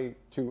Chip Kelly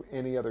to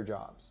any other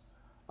jobs.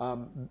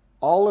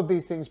 All of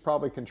these things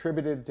probably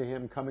contributed to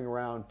him coming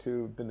around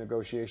to the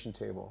negotiation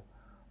table.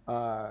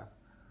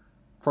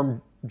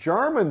 From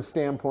Jarman's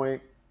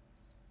standpoint,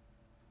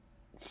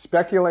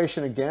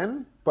 speculation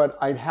again, but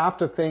I'd have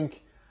to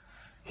think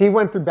he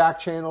went through back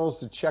channels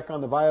to check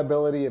on the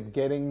viability of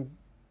getting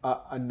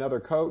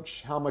another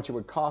coach, how much it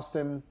would cost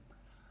him,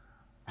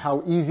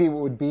 how easy it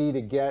would be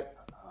to get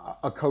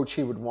a coach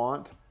he would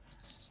want.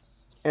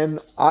 And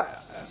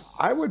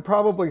I would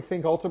probably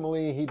think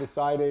ultimately he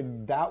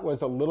decided that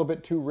was a little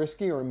bit too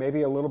risky or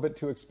maybe a little bit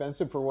too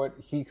expensive for what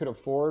he could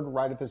afford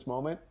right at this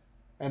moment.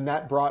 And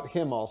that brought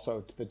him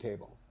also to the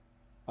table.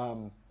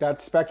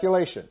 That's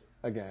speculation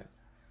again,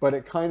 but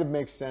it kind of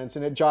makes sense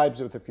and it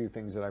jibes with a few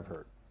things that I've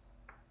heard.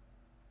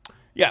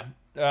 Yeah.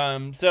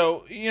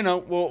 So,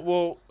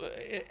 we'll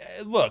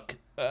look,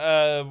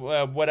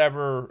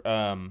 whatever.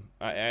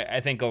 I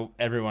think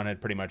everyone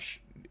had pretty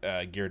much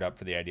geared up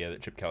for the idea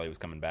that Chip Kelly was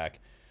coming back.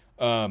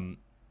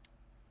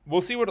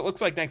 We'll see what it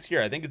looks like next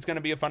year. I think it's going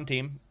to be a fun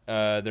team.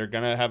 They're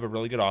going to have a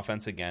really good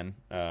offense again,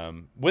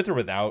 with or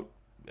without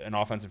an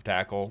offensive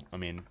tackle. I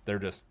mean, they're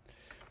just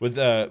with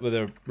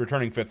a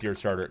returning fifth-year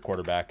starter at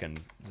quarterback and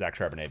Zach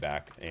Charbonnet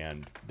back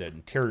and the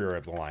interior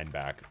of the line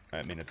back.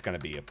 I mean, it's going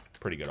to be a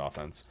pretty good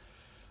offense.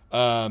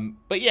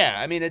 But yeah,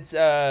 I mean,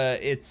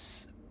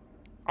 it's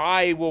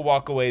I will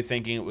walk away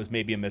thinking it was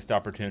maybe a missed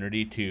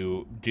opportunity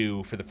to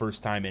do, for the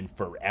first time in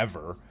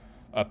forever,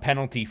 a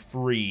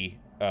penalty-free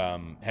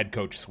head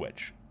coach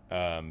switch,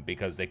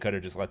 because they could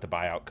have just let the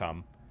buyout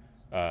come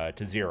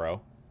to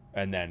zero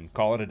and then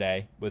call it a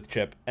day with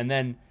Chip. And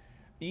then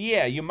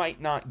Yeah, you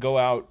might not go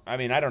out. I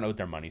mean, I don't know what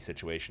their money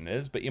situation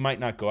is, but you might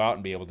not go out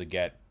and be able to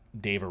get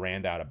Dave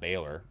Aranda out of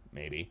Baylor,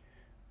 maybe.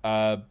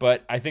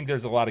 But I think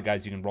there's a lot of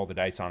guys you can roll the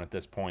dice on at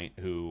this point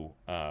who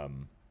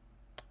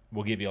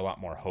will give you a lot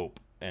more hope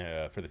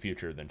for the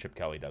future than Chip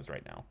Kelly does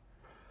right now.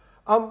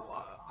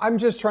 I'm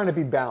just trying to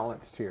be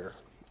balanced here.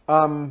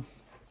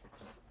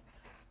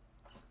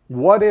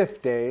 What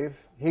if,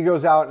 Dave, he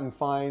goes out and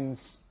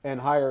finds and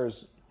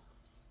hires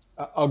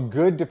a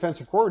good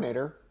defensive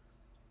coordinator,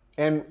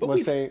 and But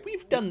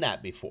we've done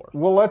that before.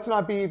 Well, let's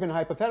not be even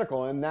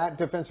hypothetical. And that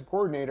defensive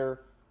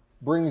coordinator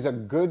brings a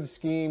good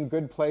scheme,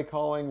 good play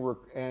calling,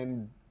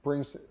 and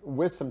brings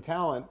with some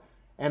talent.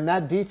 And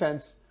that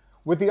defense,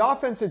 with the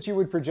offense that you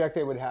would project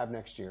they would have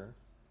next year,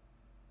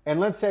 and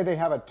let's say they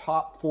have a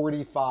top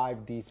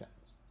 45 defense,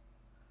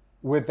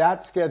 with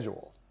that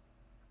schedule,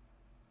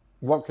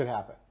 what could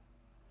happen?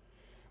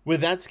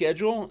 With that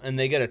schedule, and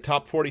they get a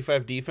top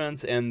 45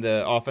 defense, and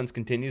the offense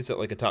continues at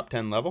like a top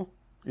 10 level?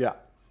 Yeah.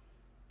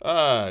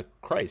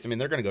 Christ. I mean,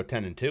 they're going to go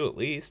 10-2 at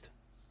least.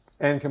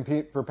 And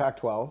compete for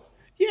Pac-12.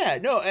 Yeah,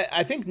 no,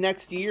 I think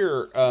next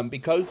year,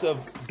 because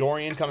of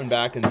Dorian coming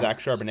back and Zach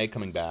Charbonnet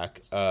coming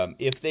back,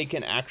 if they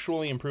can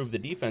actually improve the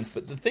defense,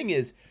 but the thing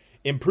is,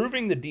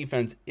 improving the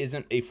defense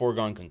isn't a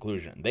foregone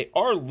conclusion. They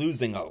are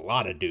losing a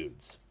lot of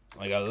dudes,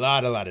 like a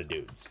lot of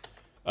dudes.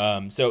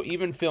 So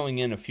even filling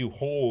in a few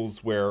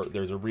holes where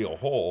there's a real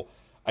hole,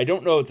 I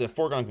don't know it's a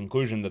foregone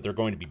conclusion that they're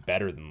going to be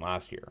better than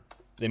last year.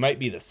 They might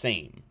be the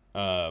same,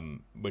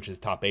 which is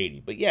top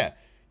 80. But yeah,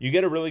 you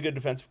get a really good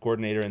defensive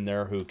coordinator in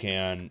there who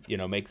can,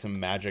 make some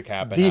magic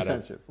happen.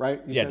 Defensive,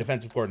 right? Yeah,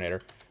 defensive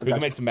coordinator who can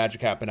make some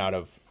magic happen out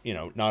of,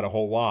 not a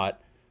whole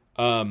lot.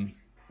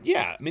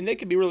 Yeah, I mean, they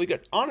could be really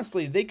good.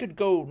 Honestly, they could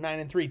go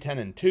 9-3,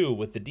 10-2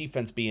 with the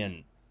defense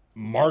being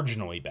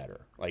marginally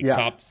better, like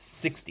top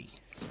 60.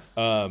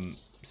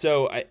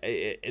 So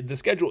the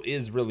schedule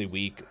is really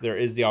weak. There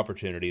is the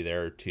opportunity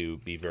there to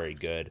be very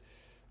good,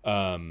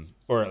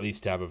 or at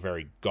least to have a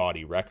very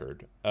gaudy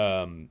record.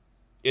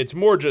 It's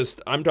more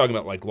just, I'm talking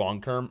about like long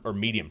term or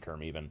medium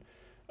term even,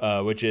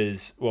 which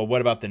is, well,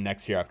 what about the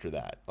next year after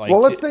that?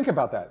 Well, let's think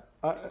about that.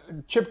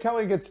 Chip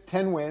Kelly gets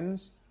 10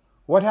 wins.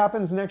 What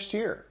happens next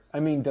year? I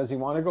mean, does he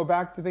want to go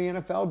back to the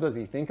NFL? Does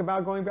he think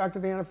about going back to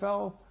the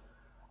NFL?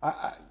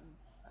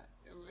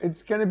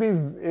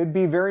 It'd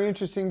be very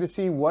interesting to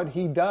see what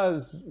he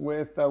does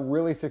with a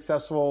really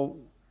successful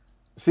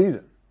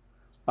season.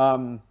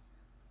 And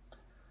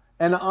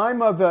I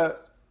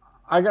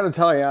got to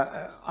tell you,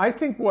 I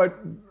think what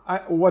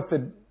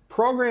the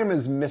program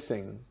is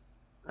missing,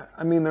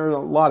 I mean, there are a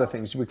lot of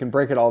things. We can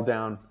break it all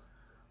down.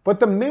 But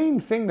the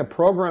main thing the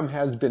program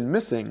has been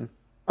missing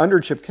under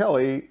Chip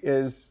Kelly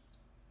is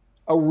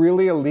a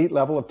really elite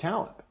level of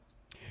talent.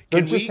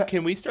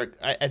 Can we start?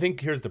 I think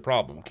here's the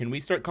problem. Can we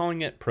start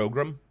calling it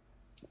program?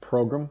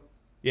 Program?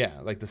 Yeah,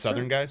 like the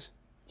Southern guys?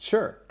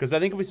 Sure. Because I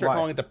think if we start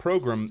calling it the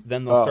program,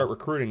 then they'll start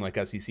recruiting like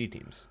SEC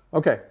teams.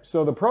 Okay,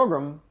 so the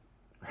program,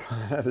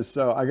 that is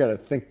so, I got to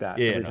think that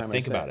every time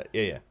think about it.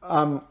 Yeah.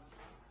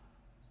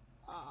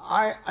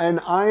 I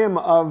am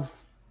of,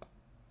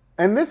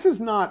 and this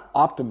is not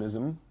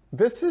optimism.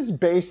 This is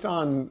based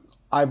on,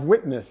 I've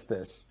witnessed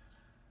this.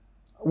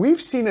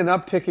 We've seen an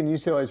uptick in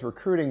UCLA's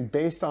recruiting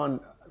based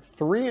on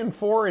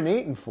 3-4 and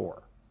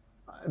 8-4.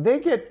 They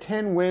get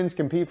 10 wins,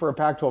 compete for a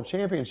Pac-12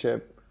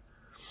 championship.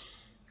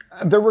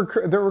 The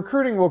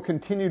recruiting will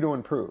continue to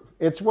improve.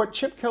 It's what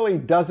Chip Kelly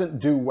doesn't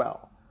do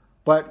well.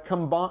 But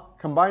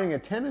combining a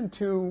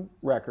 10-2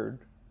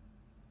 record,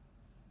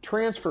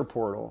 transfer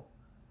portal,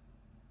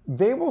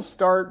 they will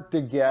start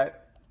to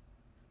get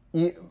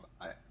an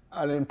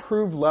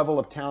improved level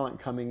of talent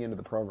coming into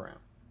the program.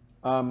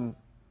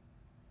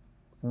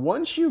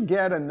 Once you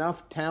get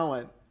enough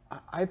talent,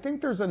 I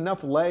think there's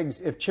enough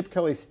legs. If Chip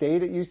Kelly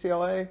stayed at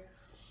UCLA,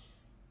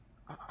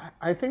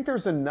 I think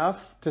there's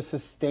enough to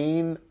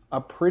sustain a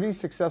pretty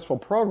successful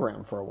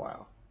program for a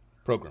while.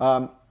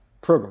 Program.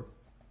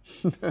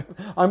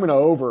 I'm going to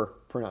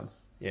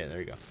over-pronounce. Yeah,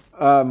 there you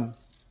go.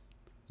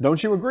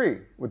 Don't you agree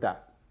with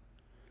that?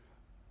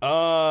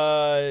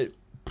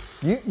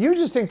 You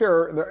just think there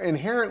are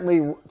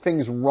inherently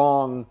things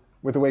wrong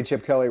with the way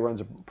Chip Kelly runs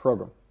a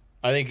program.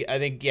 I think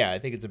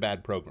it's a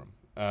bad program.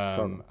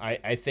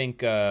 I think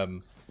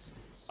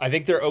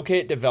they're okay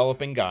at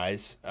developing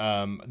guys.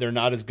 They're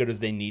not as good as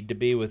they need to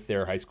be with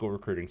their high school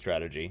recruiting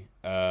strategy.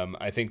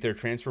 I think their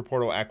transfer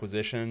portal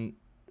acquisition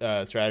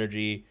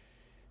strategy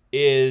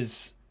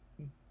is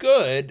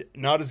good,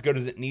 not as good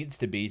as it needs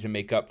to be to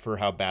make up for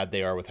how bad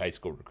they are with high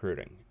school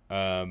recruiting.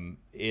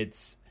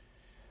 If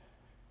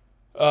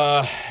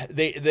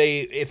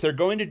they're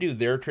going to do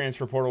their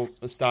transfer portal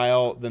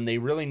style, then they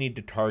really need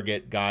to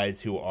target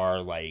guys who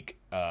are like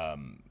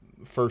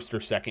first or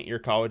second year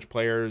college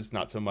players,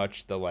 not so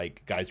much the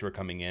like guys who are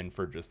coming in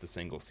for just a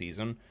single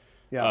season.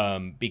 Yeah.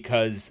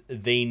 Because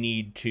they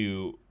need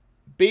to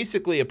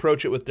basically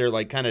approach it with their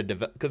like kind of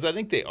because I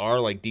think they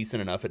are like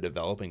decent enough at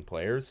developing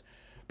players,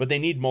 but they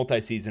need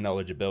multi-season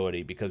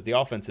eligibility because the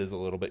offense is a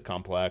little bit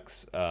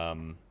complex.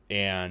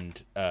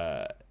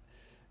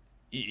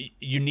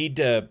 you need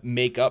to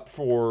make up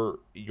for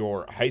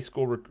your high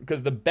school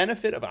because the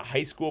benefit of a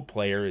high school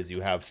player is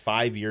you have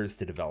 5 years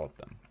to develop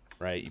them,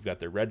 right? You've got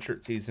their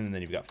redshirt season, and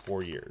then you've got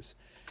 4 years.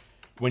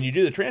 When you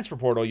do the transfer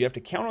portal, you have to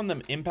count on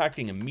them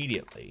impacting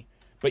immediately,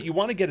 but you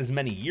want to get as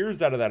many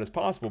years out of that as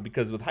possible,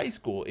 because with high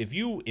school, if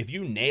you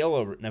nail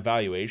an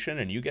evaluation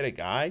and you get a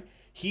guy,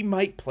 he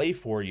might play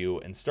for you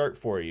and start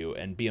for you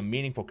and be a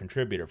meaningful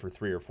contributor for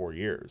 3 or 4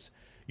 years.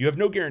 You have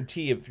no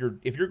guarantee if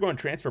you're going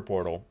transfer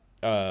portal,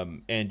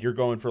 and you're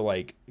going for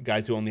like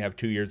guys who only have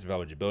 2 years of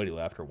eligibility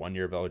left or 1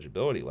 year of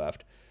eligibility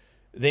left.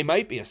 They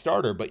might be a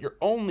starter, but you're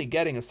only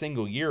getting a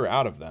single year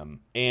out of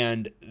them,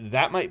 and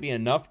that might be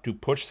enough to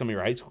push some of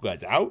your high school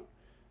guys out.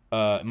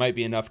 It might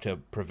be enough to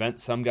prevent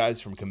some guys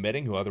from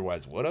committing who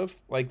otherwise would have.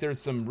 Like, there's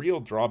some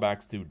real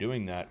drawbacks to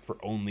doing that for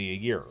only a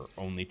year or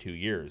only 2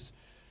 years.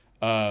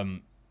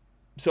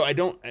 So I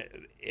don't.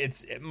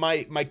 It's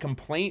my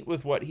complaint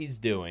with what he's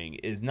doing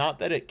is not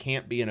that it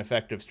can't be an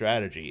effective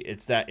strategy.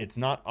 It's that it's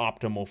not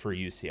optimal for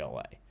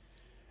UCLA.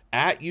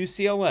 At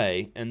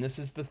UCLA, and this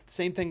is the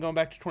same thing going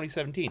back to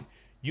 2017.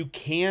 You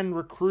can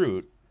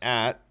recruit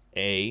at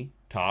a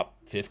top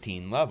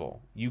 15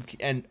 level.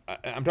 And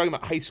I'm talking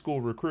about high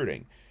school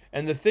recruiting.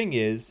 And the thing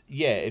is,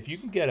 yeah, if you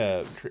can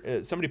get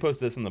somebody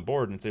posted this on the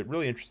board, and it's a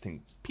really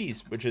interesting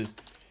piece, which is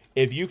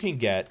if you can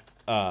get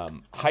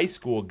high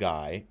school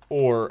guy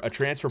or a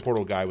transfer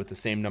portal guy with the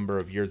same number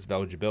of years of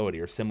eligibility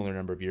or similar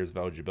number of years of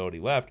eligibility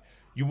left,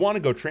 you want to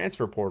go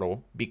transfer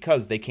portal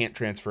because they can't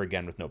transfer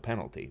again with no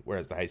penalty,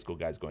 whereas the high school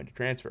guy is going to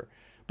transfer.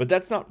 But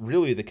that's not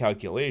really the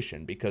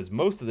calculation, because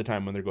most of the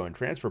time when they're going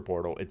transfer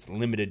portal, it's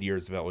limited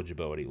years of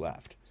eligibility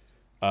left.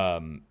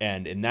 And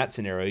in that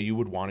scenario, you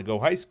would want to go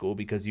high school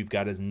because you've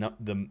got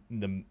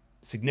the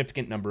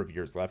significant number of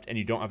years left, and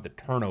you don't have the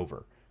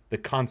turnover, the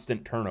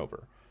constant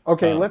turnover.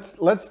 Okay, let's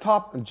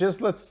talk.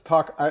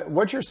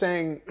 What you're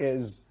saying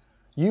is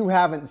you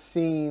haven't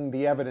seen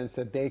the evidence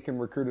that they can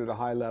recruit at a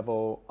high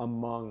level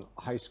among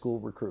high school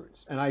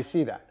recruits, and I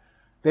see that.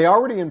 They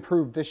already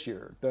improved this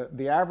year.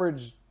 The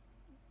average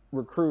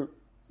recruit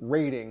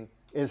rating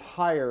is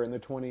higher in the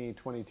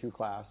 2022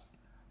 class.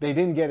 They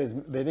didn't get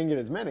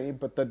as many,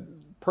 but the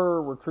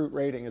per recruit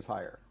rating is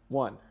higher.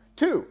 1,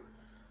 2.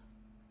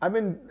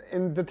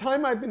 In the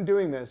time I've been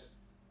doing this,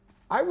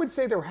 I would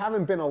say there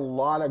haven't been a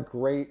lot of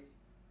great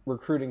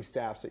recruiting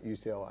staffs at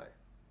UCLA.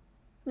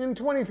 In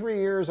 23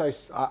 years,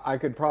 I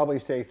could probably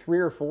say 3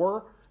 or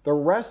 4. The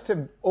rest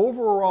have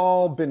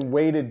overall been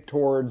weighted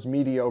towards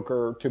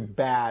mediocre to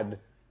bad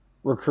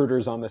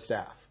recruiters on the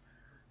staff.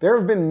 There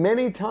have been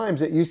many times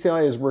that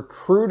UCLA has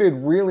recruited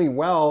really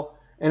well,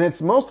 and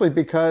it's mostly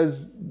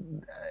because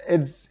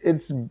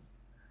it's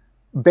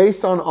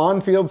based on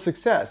on-field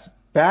success.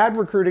 Bad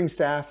recruiting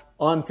staff,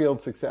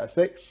 on-field success.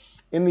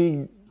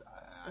 Maybe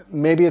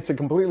it's a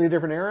completely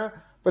different era,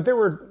 but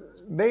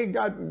they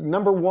got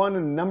number 1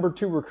 and number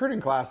 2 recruiting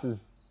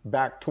classes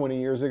back 20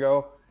 years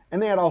ago,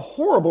 and they had a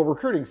horrible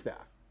recruiting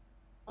staff.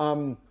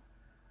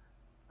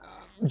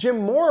 Jim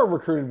Moore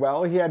recruited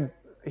well. He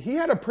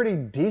had a pretty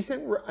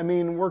decent. I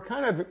mean, we're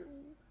kind of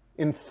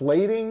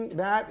inflating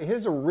that.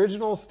 His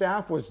original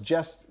staff was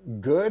just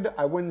good.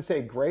 I wouldn't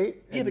say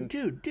great. Yeah, but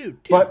dude.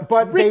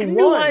 But Rick they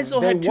Neuheisel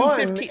won. had They won,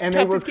 and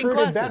they top 15 recruited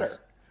classes. better.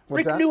 What's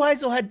Rick that?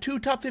 Neuheisel had 2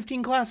 top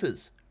 15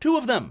 classes. 2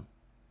 of them.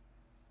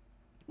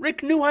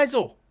 Rick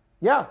Neuheisel.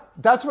 Yeah,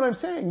 that's what I'm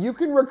saying. You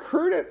can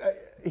recruit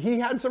it. He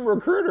had some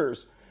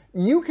recruiters.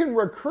 You can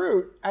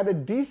recruit at a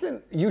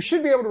decent. You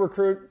should be able to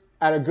recruit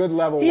at a good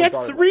level. He had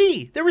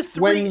 3. There were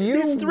 3.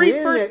 His 3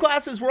 first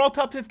classes were all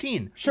top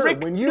 15. Sure,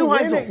 Rick when you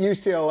Neuheisel. win at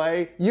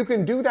UCLA, you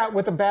can do that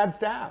with a bad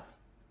staff.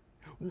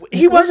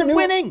 He wasn't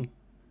winning.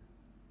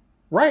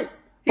 Right.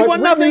 He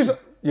won nothing.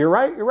 You're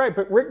right.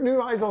 But Rick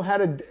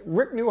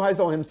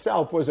Neuheisel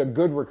himself was a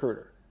good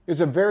recruiter. He was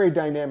a very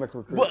dynamic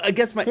recruiter. Well, I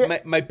guess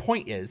my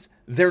point is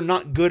they're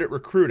not good at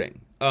recruiting.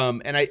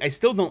 And I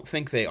still don't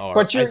think they are.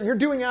 But you're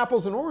doing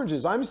apples and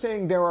oranges. I'm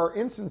saying there are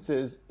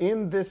instances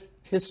in this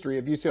history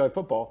of UCLA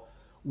football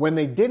when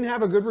they didn't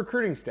have a good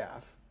recruiting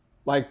staff.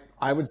 Like,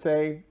 I would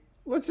say,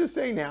 let's just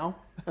say now.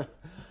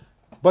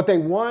 But they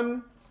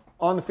won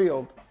on the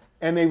field,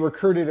 and they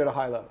recruited at a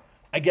high level.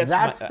 I guess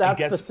that's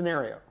the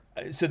scenario.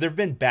 So there have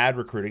been bad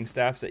recruiting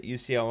staffs at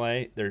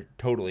UCLA. There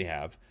totally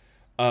have.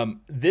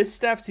 This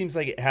staff seems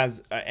like it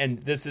has, and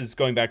this is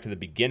going back to the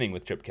beginning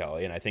with Chip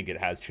Kelly, and I think it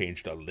has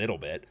changed a little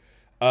bit,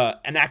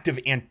 an active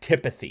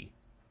antipathy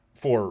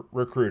for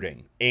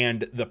recruiting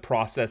and the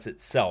process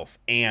itself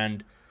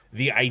and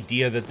the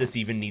idea that this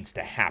even needs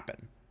to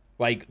happen.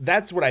 Like,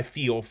 that's what I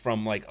feel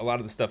from like a lot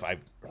of the stuff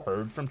I've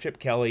heard from Chip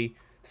Kelly,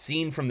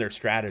 seen from their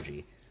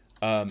strategy.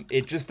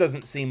 It just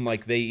doesn't seem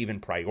like they even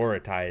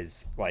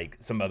prioritize like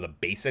some of the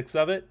basics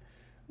of it,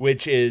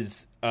 which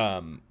is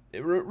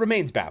it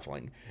remains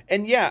baffling.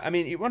 And yeah, I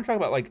mean, you want to talk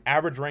about like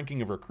average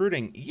ranking of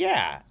recruiting?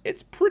 Yeah,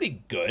 it's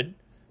pretty good.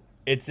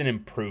 It's an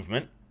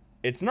improvement.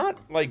 It's not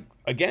like,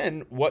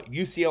 again, what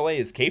UCLA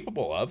is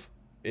capable of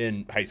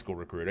in high school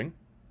recruiting.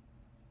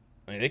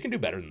 I mean, they can do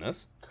better than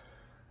this.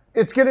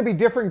 It's going to be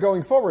different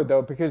going forward,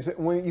 though, because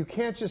when you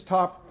can't just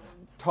talk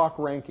talk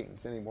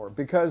rankings anymore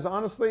because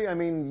honestly, I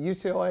mean,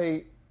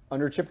 UCLA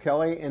under Chip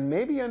Kelly and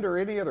maybe under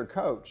any other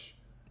coach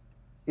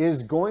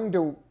is going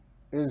to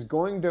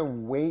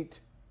weight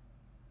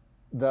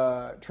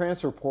the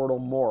transfer portal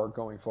more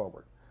going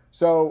forward.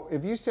 So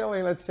if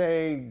UCLA, let's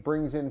say,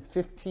 brings in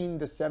 15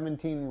 to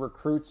 17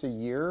 recruits a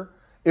year,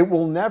 it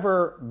will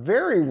never,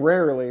 very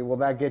rarely will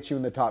that get you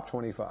in the top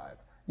 25.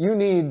 You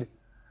need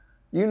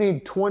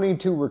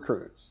 22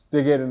 recruits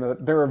to get in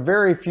there are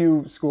very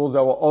few schools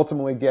that will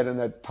ultimately get in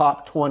the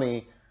top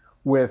 20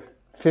 with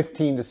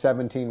 15 to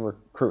 17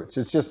 recruits.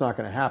 It's just not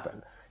going to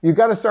happen. You've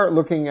got to start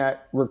looking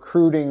at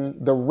recruiting,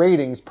 the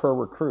ratings per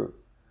recruit.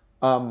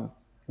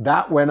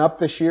 That went up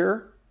this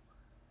year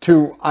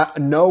to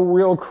no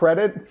real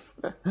credit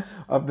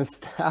of the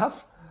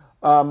staff.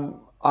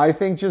 I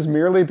think just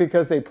merely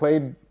because they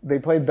played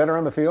better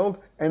on the field,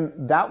 and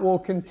that will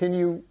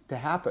continue to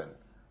happen.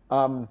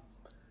 I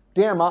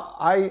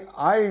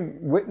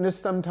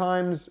witnessed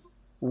sometimes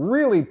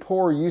really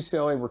poor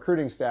UCLA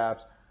recruiting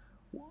staffs,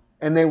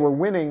 and they were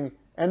winning,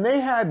 and they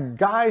had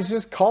guys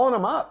just calling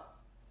them up.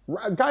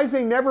 Guys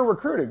they never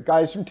recruited,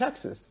 guys from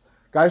Texas,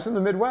 guys from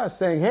the Midwest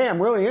saying, hey,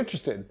 I'm really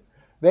interested.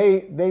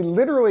 They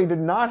literally did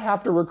not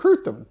have to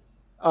recruit them.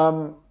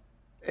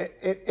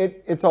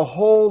 It's a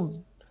whole,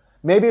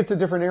 maybe it's a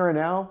different era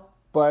now,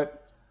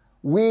 but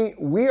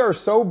we are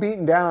so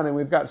beaten down and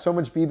we've got so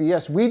much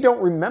BBS. We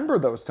don't remember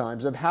those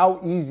times of how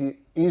easily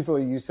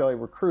UCLA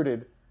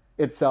recruited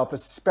itself,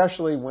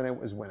 especially when it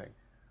was winning.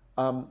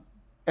 And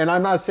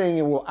I'm not saying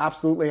it will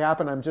absolutely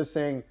happen. I'm just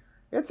saying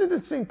it's a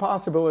distinct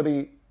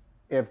possibility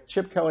if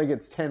Chip Kelly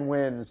gets 10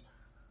 wins,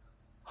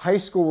 high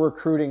school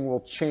recruiting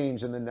will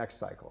change in the next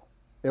cycle.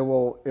 It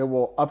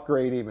will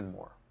upgrade even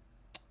more.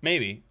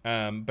 Maybe.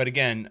 But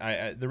again,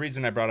 the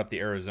reason I brought up the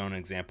Arizona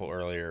example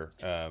earlier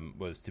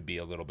was to be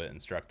a little bit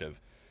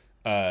instructive.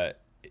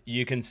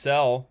 You can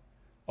sell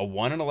a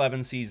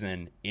 1-11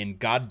 season in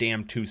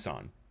goddamn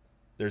Tucson.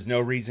 There's no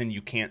reason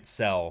you can't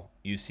sell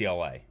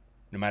UCLA,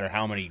 no matter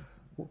how many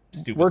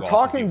stupid We're losses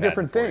talking you've had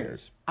different in 4 things.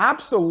 years.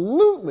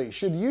 Absolutely.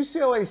 Should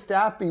UCLA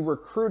staff be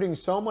recruiting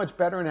so much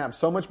better and have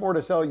so much more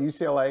to sell at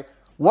UCLA?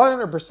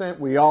 100%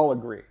 we all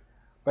agree.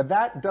 But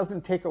that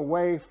doesn't take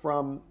away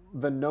from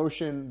the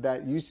notion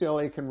that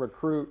UCLA can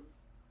recruit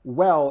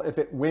well if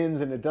it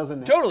wins and it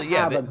doesn't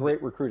have a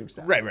great recruiting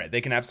staff. Right.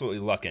 They can absolutely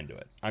luck into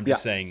it. I'm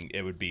just saying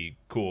it would be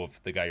cool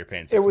if the guy you're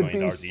paying $6 million million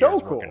a year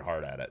is working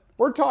hard at it.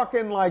 We're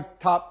talking like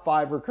top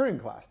 5 recruiting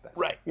class then.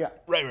 Right. Yeah.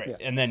 Right. Yeah.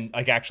 And then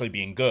like actually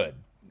being good,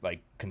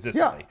 like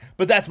consistently. Yeah.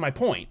 But that's my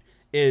point,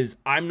 is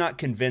I'm not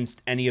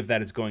convinced any of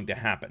that is going to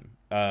happen.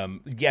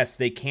 Yes,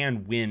 they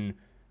can win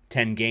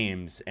 10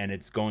 games and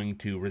it's going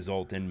to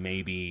result in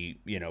maybe,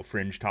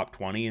 fringe top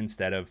 20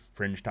 instead of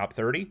fringe top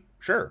 30.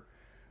 Sure.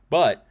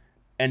 But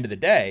end of the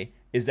day,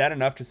 is that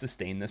enough to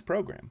sustain this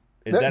program?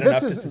 Is that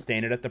enough to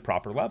sustain it at the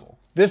proper level?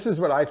 This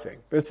is what I think.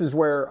 This is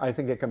where I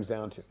think it comes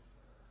down to.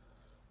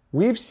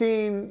 We've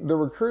seen the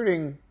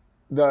recruiting,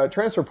 the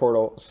transfer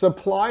portal,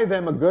 supply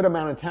them a good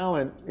amount of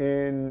talent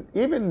in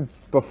even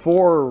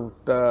before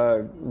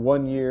the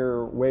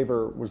 1-year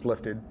waiver was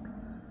lifted.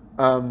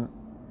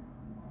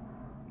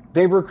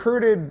 They've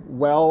recruited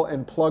well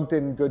and plugged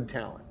in good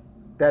talent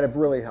that have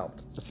really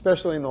helped,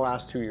 especially in the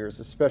last 2 years,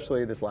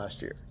 especially this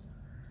last year.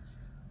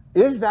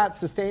 Is that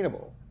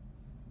sustainable?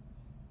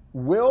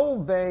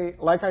 Will they,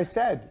 like I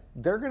said,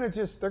 they're going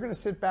to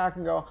sit back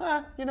and go,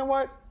 you know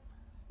what?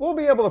 We'll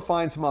be able to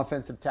find some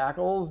offensive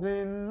tackles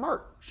in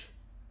March.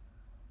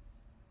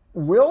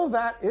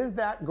 Is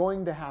that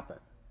going to happen?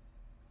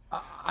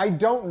 I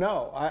don't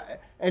know.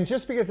 And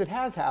just because it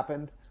has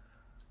happened,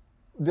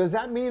 does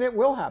that mean it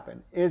will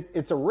happen?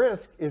 It's a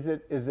risk. Is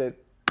it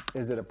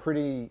a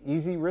pretty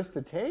easy risk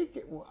to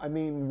take? I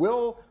mean,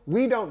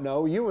 we don't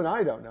know. You and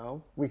I don't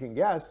know. We can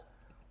guess.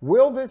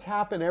 Will this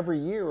happen every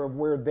year of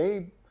where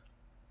they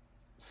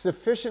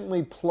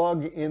sufficiently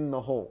plug in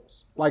the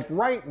holes? Like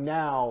right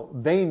now,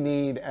 they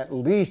need at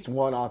least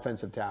one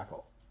offensive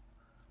tackle.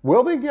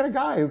 Will they get a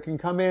guy who can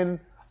come in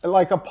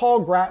like a Paul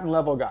Grattan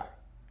level guy?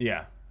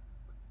 Yeah.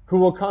 Who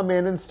will come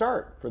in and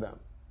start for them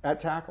at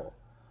tackle?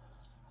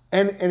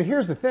 And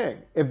here's the thing: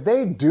 if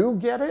they do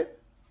get it,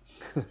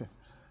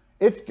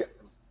 it's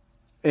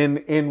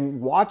in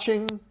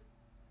watching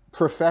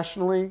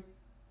professionally.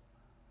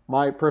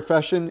 My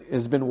profession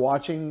has been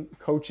watching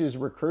coaches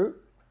recruit.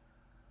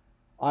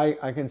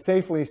 I can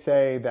safely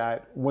say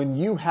that when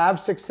you have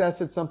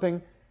success at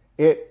something,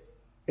 it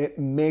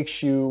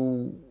makes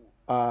you.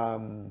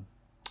 I'm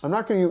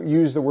not going to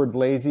use the word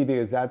lazy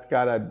because that's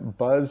got a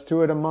buzz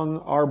to it among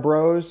our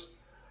bros.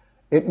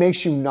 It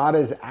makes you not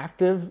as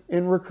active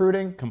in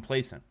recruiting.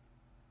 Complacent.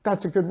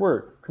 That's a good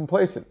word.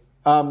 Complacent.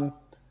 So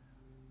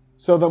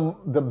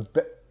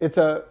it's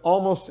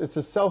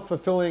a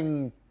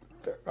self-fulfilling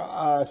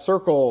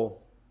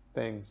circle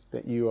thing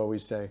that you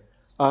always say.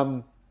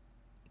 A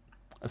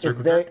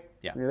circle jerk?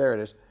 Yeah, there it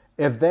is.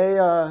 If they,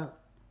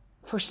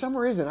 for some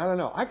reason, I don't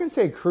know. I can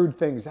say crude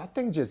things. That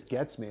thing just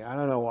gets me. I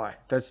don't know why.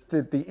 That's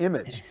the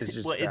image is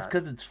just. Well, it's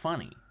because it's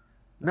funny.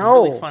 It's a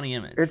really funny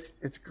image. It's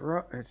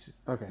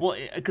just okay. Well,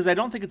 because I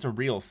don't think it's a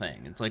real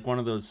thing. It's like one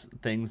of those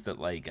things that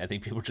like I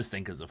think people just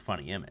think is a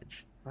funny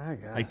image. I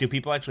guess. Like, do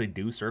people actually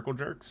do circle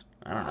jerks?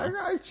 I don't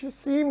know. I just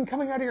see them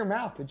coming out of your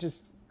mouth. It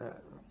just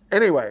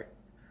anyway.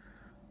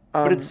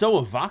 But it's so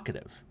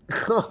evocative.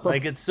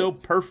 Like, it's so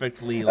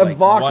perfectly like,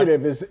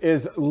 evocative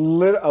is a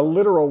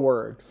literal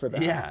word for that.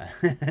 Yeah.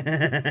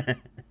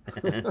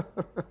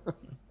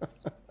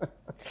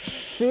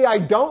 See, I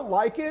don't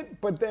like it,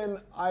 but then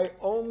I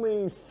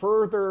only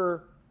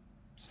further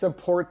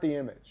support the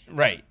image.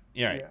 Right.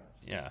 Yeah.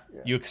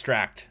 You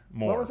extract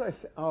more. What was I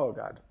saying? Oh,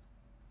 God.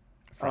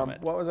 From it.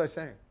 What was I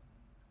saying?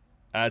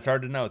 It's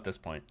hard to know at this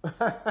point.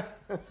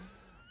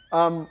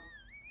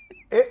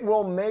 It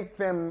will make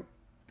them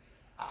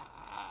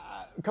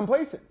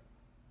complacent.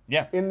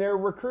 Yeah. In their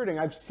recruiting.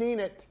 I've seen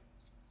it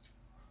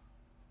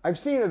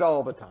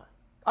all the time.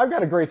 I've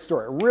got a great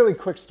story, a really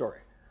quick story.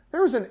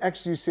 There was an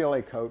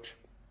ex-UCLA coach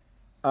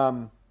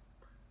that,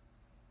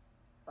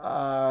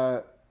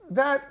 I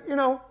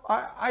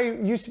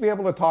used to be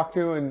able to talk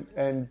to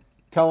and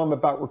tell him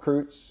about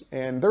recruits.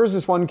 And there was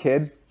this one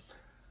kid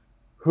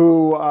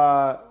who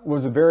I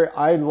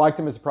liked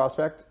him as a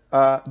prospect.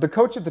 The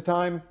coach at the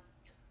time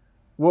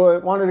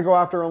wanted to go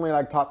after only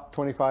like top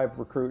 25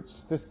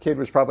 recruits. This kid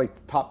was probably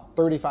top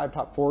 35,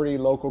 top 40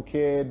 local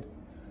kid.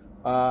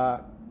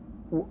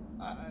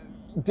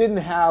 Didn't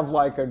have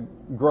like a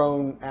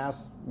grown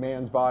ass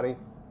man's body,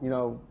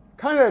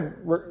 kind of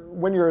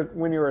when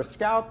you're a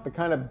scout, the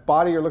kind of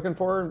body you're looking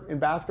for in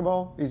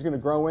basketball. He's going to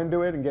grow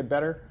into it and get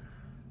better.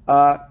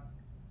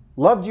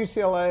 Loved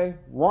UCLA,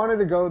 wanted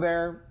to go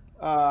there.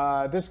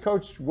 This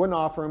coach wouldn't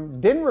offer him,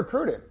 didn't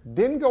recruit him,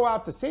 didn't go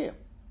out to see him.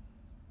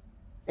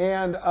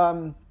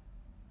 And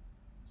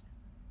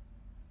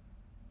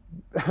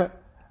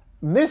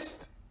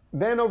missed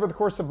then over the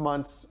course of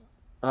months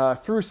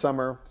through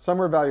summer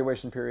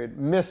evaluation period,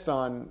 missed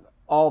on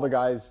all the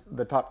guys,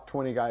 the top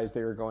 20 guys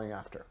they were going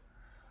after.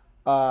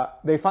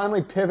 They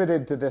finally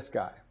pivoted to this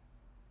guy,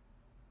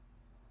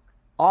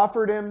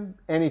 offered him,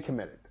 and he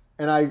committed.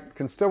 And I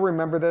can still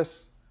remember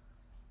this.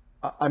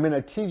 I'm in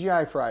a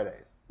TGI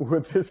Fridays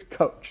with this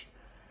coach.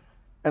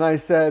 And I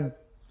said,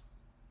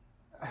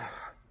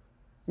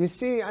 you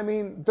see, I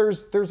mean,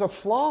 there's a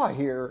flaw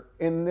here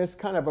in this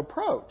kind of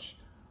approach.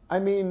 I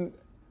mean,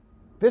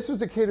 this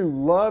was a kid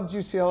who loved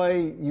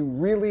UCLA. You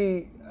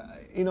really,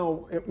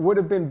 it would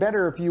have been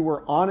better if you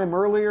were on him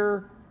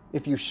earlier,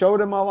 if you showed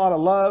him a lot of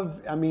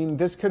love. I mean,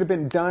 this could have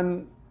been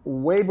done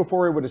way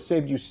before. It would have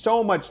saved you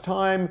so much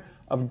time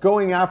of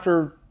going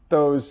after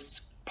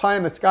those pie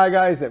in the sky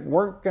guys that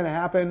weren't going to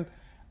happen.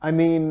 I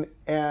mean,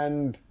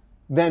 and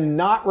then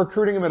not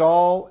recruiting him at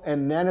all.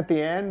 And then at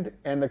the end,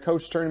 and the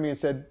coach turned to me and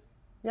said,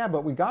 yeah,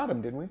 but we got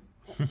him, didn't we?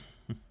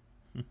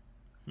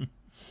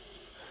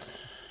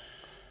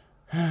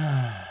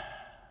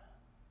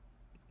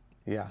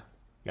 Yeah.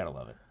 Gotta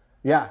love it.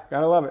 Yeah,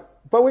 gotta love it.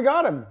 But we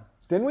got him,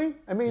 didn't we?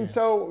 I mean,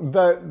 so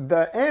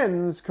the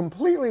ends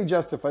completely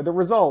justify, the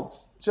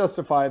results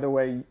justify the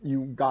way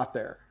you got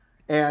there.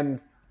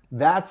 And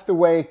that's the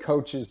way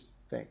coaches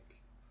think.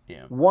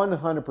 Yeah.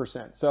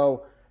 100%.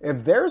 So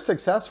if they're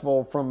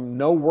successful from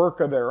no work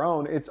of their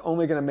own, it's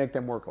only going to make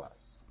them work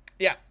less.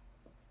 Yeah.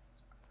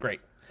 Great.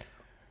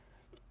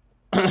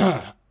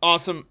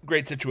 Awesome.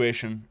 Great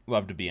situation.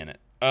 Love to be in it.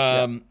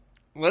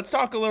 Let's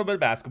talk a little bit of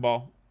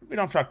basketball. We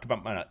don't talk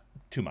about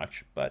too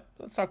much, but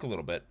let's talk a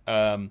little bit.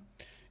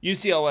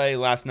 UCLA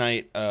last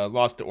night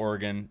lost to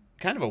Oregon.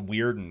 Kind of a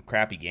weird and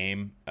crappy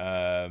game.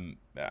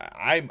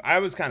 I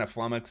was kind of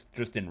flummoxed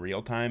just in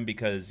real time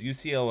because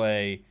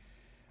UCLA,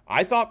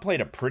 I thought,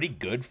 played a pretty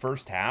good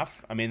first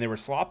half. I mean, they were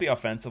sloppy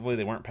offensively.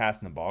 They weren't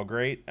passing the ball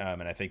great,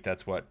 and I think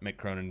that's what Mick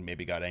Cronin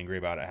maybe got angry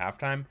about at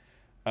halftime.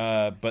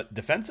 But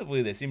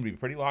defensively, they seemed to be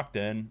pretty locked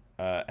in.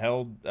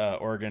 Held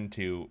Oregon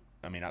to,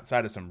 I mean,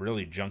 outside of some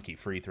really junky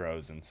free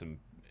throws and some,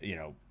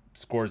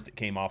 scores that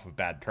came off of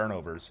bad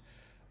turnovers,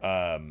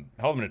 held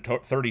them to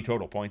 30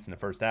 total points in the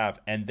first half,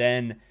 and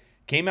then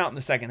came out in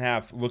the second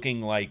half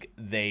looking like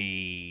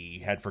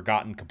they had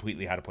forgotten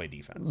completely how to play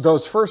defense.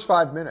 Those first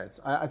 5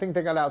 minutes, I think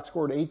they got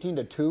outscored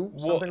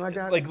 18-2, something like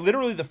that. Like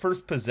literally the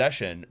first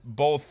possession,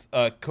 both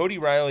Cody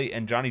Riley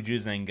and Johnny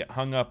Juzang get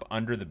hung up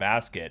under the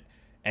basket,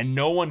 and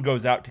no one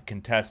goes out to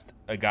contest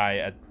a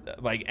guy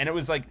and it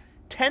was like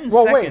 10 seconds.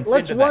 Well, wait,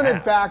 let's run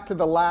it back to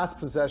the last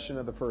possession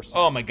of the first.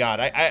 Oh my God,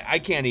 I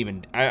can't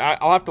even.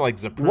 I'll have to like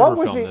Zapruder what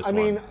was film he? this I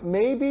one. mean,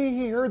 maybe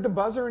he heard the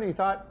buzzer and he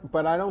thought,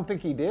 but I don't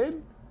think he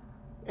did.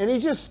 And he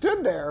just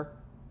stood there.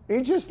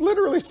 He just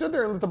literally stood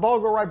there and let the ball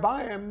go right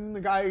by him.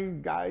 The guy,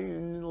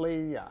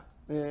 yeah.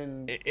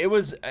 And it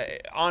was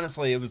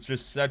honestly, it was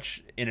just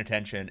such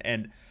inattention,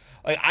 and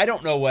like I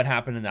don't know what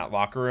happened in that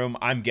locker room.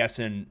 I'm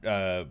guessing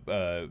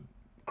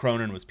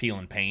Cronin was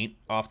peeling paint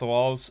off the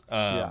walls.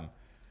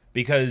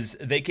 Because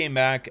they came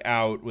back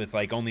out with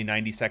like only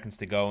 90 seconds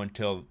to go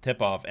until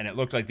tip-off, and it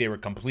looked like they were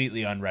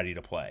completely unready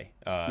to play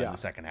in the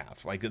second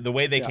half. Like the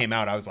way they came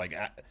out, I was like,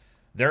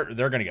 they're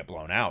going to get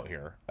blown out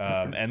here.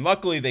 And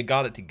luckily they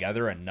got it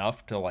together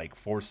enough to like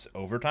force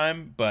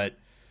overtime, but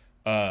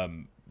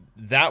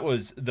that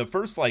was the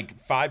first like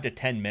 5 to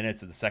 10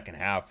 minutes of the second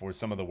half were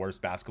some of the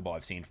worst basketball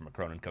I've seen from a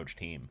Cronin coach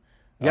team.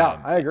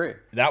 Yeah, I agree.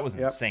 That was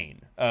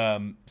insane.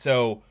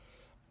 So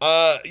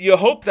you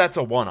hope that's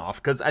a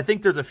one-off, because I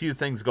think there's a few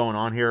things going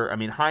on here. I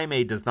mean,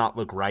 Jaime does not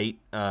look right.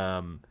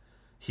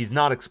 He's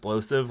not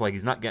explosive. Like,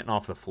 he's not getting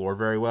off the floor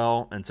very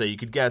well. And so you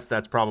could guess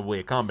that's probably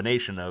a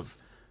combination of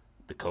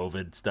the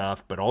COVID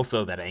stuff, but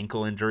also that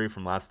ankle injury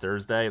from last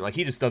Thursday. Like,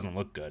 he just doesn't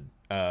look good.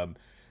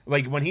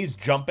 Like, when he's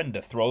jumping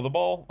to throw the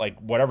ball, like,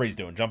 whatever he's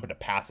doing, jumping to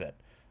pass it,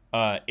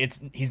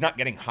 he's not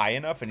getting high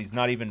enough, and he's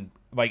not even,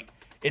 like,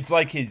 it's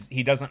like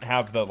he doesn't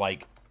have the,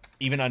 like,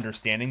 even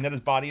understanding that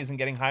his body isn't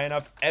getting high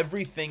enough.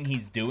 Everything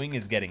he's doing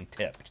is getting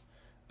tipped.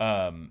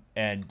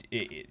 And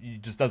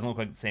it just doesn't look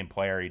like the same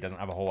player. He doesn't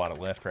have a whole lot of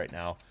lift right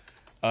now.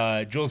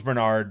 Jules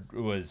Bernard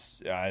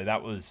was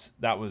that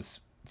was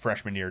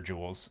freshman year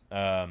Jules.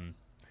 And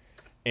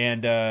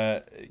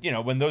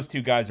when those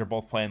two guys are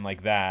both playing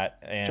like that,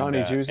 and Johnny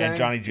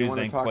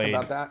Juzang played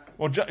about that?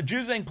 Well,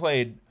 Juzang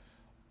played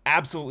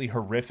absolutely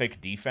horrific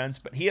defense,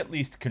 but he at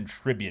least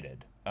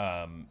contributed.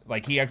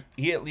 Like he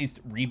at least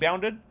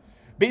rebounded.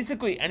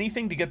 Basically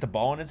anything to get the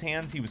ball in his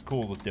hands, he was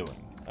cool with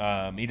doing.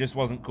 He just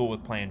wasn't cool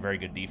with playing very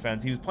good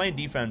defense. He was playing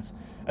defense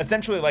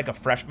essentially like a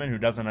freshman who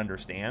doesn't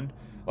understand.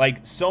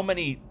 Like, so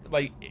many,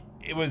 like,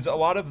 it was a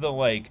lot of the,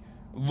 like,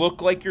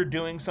 look like you're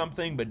doing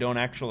something but don't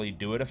actually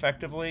do it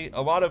effectively.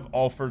 A lot of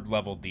Alford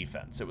level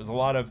defense. It was a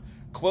lot of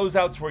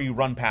closeouts where you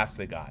run past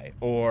the guy,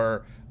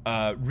 or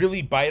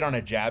really bite on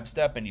a jab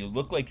step and you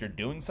look like you're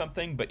doing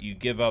something, but you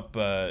give up,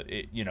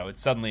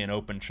 it's suddenly an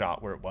open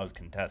shot where it was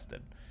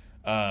contested.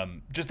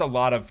 Just a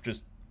lot of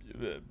just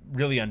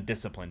really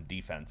undisciplined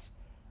defense.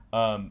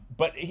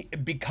 But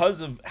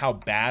because of how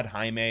bad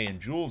Jaime and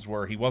Jules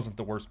were, he wasn't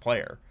the worst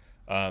player.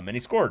 And he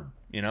scored,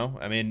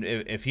 I mean,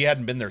 if he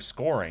hadn't been there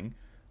scoring,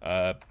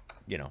 they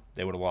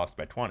would have lost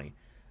by 20.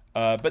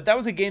 But that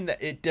was a game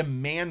that it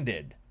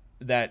demanded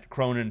that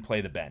Cronin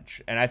play the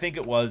bench. And I think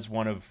it was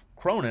one of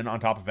Cronin, on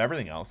top of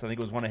everything else, I think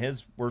it was one of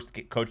his worst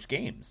coached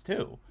games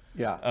too.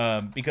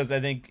 Yeah. Because I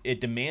think it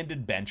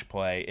demanded bench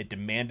play. It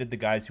demanded the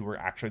guys who were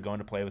actually going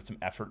to play with some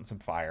effort and some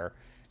fire.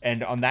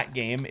 And on that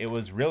game, it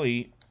was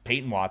really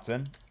Peyton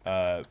Watson,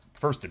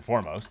 first and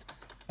foremost,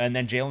 and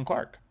then Jalen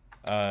Clark.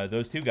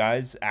 Those two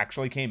guys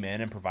actually came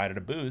in and provided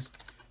a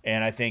boost.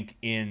 And I think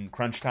in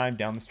crunch time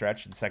down the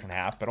stretch in the second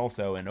half, but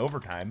also in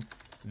overtime,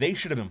 they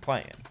should have been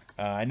playing.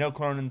 I know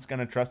Cronin's going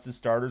to trust his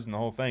starters and the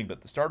whole thing, but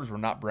the starters were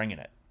not bringing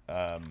it,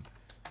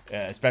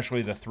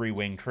 especially the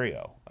three-wing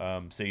trio.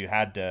 So you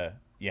had to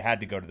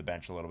go to the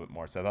bench a little bit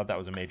more. So I thought that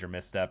was a major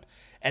misstep.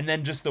 And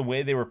then just the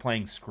way they were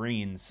playing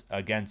screens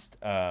against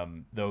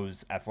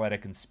those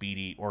athletic and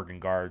speedy Oregon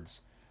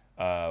guards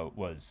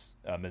was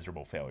a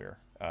miserable failure.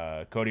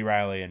 Cody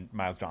Riley and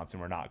Miles Johnson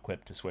were not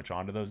equipped to switch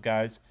on to those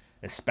guys,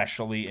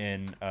 especially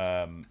in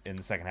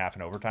the second half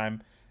and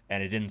overtime.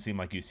 And it didn't seem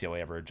like UCLA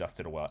ever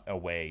adjusted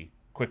away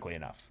quickly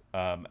enough.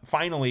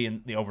 Finally,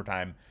 in the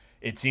overtime,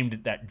 it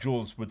seemed that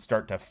Jules would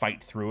start to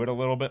fight through it a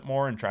little bit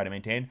more and try to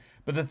maintain.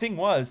 But the thing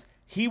was,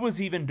 he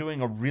was even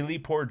doing a really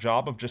poor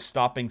job of just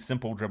stopping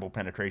simple dribble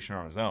penetration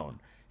on his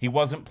own. He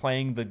wasn't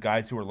playing the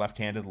guys who were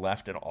left-handed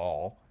left at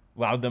all.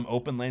 Allowed them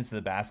open lanes to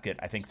the basket,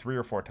 I think 3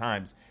 or 4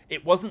 times.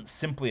 It wasn't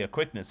simply a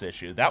quickness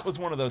issue. That was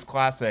one of those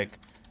classic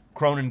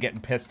Cronin getting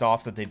pissed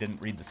off that they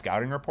didn't read the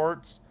scouting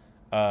reports,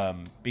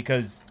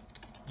 because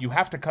you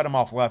have to cut him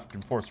off left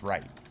and force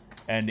right.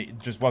 And it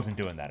just wasn't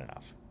doing that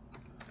enough.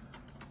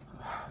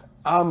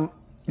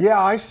 Yeah,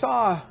 I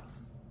saw.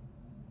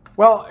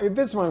 Well,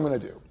 this is what I'm going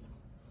to do.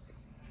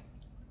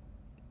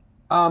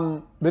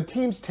 The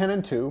team's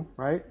 10-2,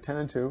 right?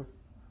 10-2.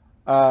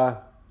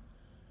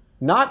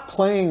 Not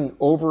playing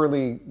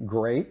overly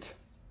great,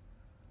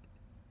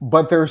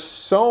 but there's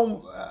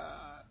so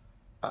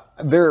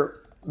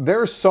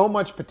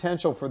much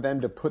potential for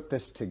them to put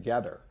this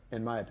together,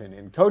 in my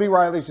opinion. Cody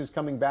Riley's just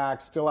coming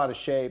back, still out of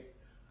shape.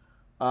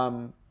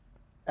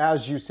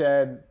 As you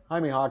said,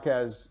 Jaime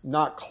Jaquez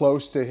not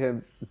close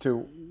to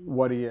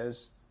what he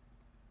is.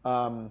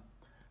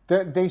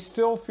 They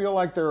still feel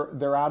like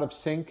they're out of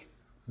sync.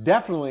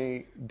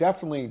 Definitely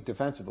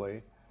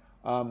defensively.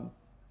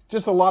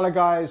 Just a lot of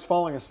guys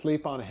falling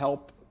asleep on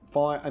help.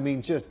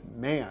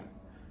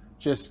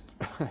 Just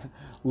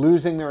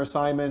losing their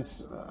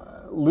assignments,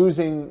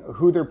 losing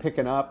who they're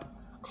picking up,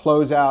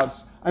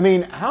 closeouts. I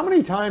mean, how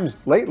many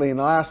times lately in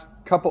the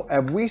last couple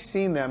have we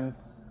seen them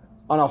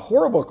on a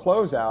horrible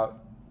closeout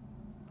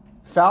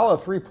foul a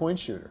three-point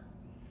shooter?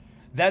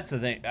 That's the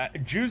thing.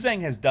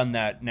 Juzang has done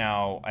that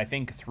now, I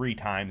think, 3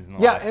 times in the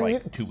last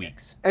 2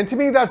 weeks. And to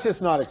me, that's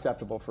just not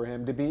acceptable for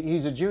him to be.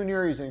 He's a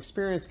junior. He's an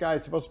experienced guy.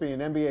 He's supposed to be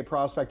an NBA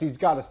prospect. He's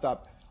got to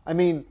stop. I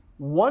mean,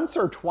 once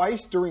or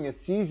twice during a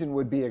season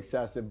would be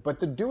excessive, but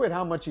to do it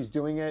how much he's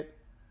doing it,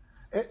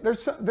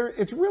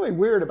 it's really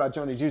weird about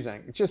Johnny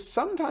Juzang. It's just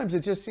sometimes it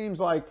just seems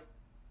like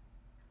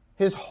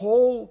his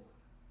whole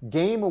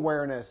game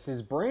awareness,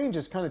 his brain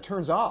just kind of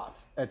turns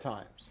off at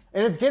times.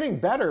 And it's getting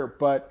better,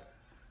 but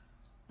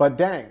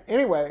dang.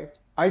 Anyway,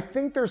 I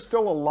think there's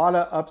still a lot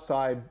of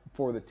upside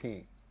for the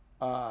team.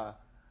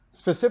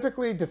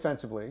 specifically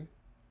defensively,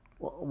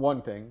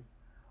 one thing,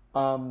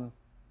 and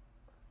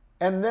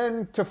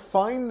then to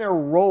find their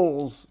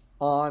roles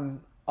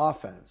on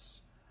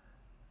offense.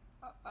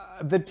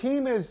 The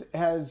team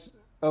has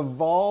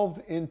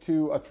evolved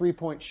into a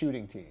 3-point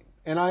shooting team,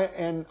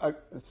 and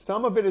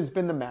some of it has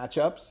been the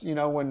matchups. You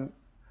know, when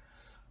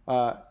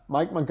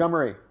Mike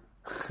Montgomery,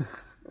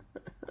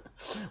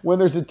 when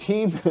there's a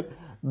team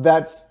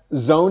that's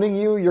zoning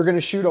you, you're going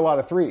to shoot a lot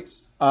of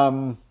threes.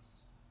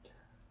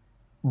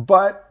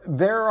 But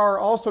there are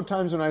also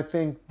times when I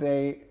think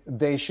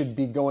they should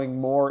be going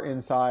more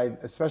inside,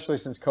 especially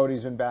since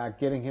Cody's been back,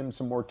 getting him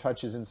some more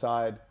touches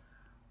inside.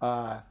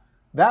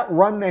 That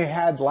run they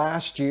had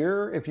last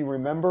year, if you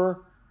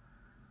remember,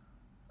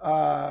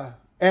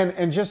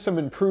 and just some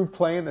improved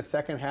play in the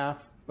second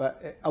half.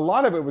 But a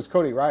lot of it was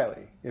Cody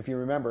Riley, if you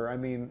remember. I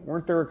mean,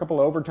 weren't there a couple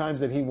of overtimes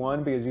that he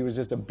won because he was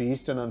just a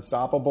beast and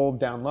unstoppable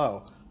down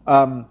low?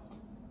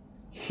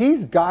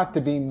 He's got to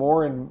be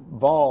more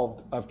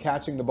involved of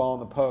catching the ball in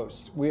the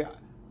post.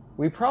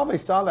 We probably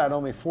saw that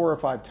only 4 or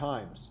 5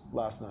 times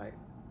last night.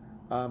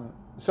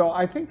 So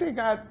I think they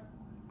got.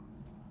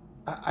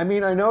 I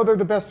mean, I know they're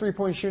the best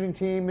 3-point shooting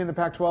team in the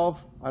Pac-12.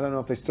 I don't know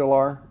if they still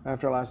are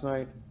after last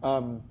night.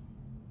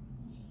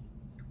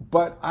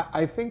 But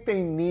I think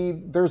they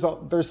need. There's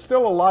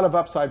still a lot of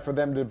upside for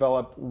them to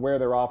develop where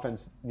their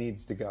offense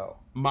needs to go.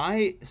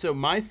 My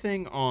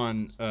thing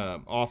on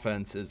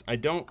offense is I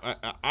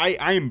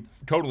am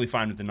totally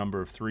fine with the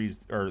number of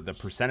threes or the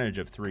percentage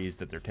of threes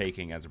that they're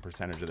taking as a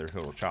percentage of their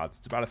total shots.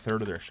 It's about a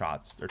third of their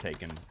shots they're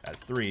taking as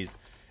threes.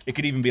 It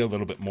could even be a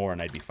little bit more,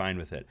 and I'd be fine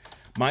with it.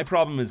 My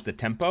problem is the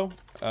tempo.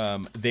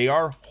 They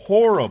are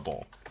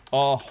horrible,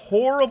 a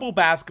horrible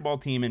basketball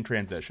team in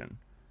transition.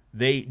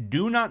 They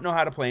do not know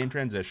how to play in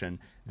transition.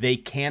 They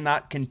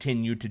cannot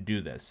continue to do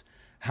this.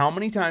 How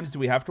many times do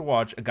we have to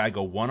watch a guy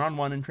go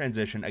one-on-one in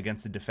transition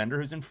against a defender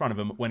who's in front of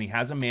him when he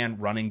has a man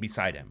running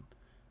beside him?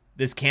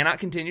 This cannot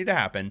continue to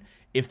happen.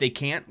 If they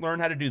can't learn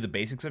how to do the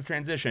basics of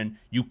transition,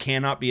 you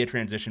cannot be a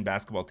transition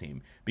basketball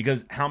team.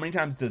 Because how many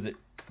times does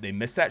they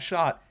miss that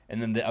shot and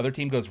then the other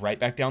team goes right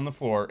back down the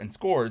floor and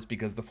scores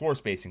because the floor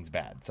spacing's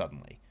bad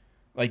suddenly?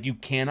 Like, you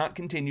cannot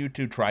continue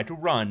to try to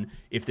run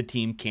if the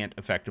team can't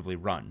effectively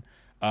run.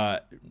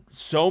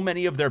 So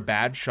many of their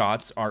bad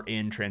shots are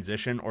in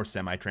transition or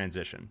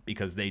semi-transition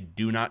because they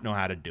do not know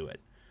how to do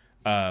it.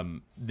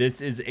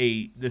 This is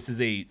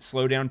a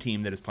slow down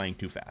team that is playing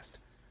too fast.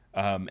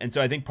 And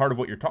so I think part of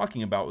what you're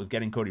talking about with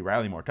getting Cody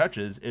Riley more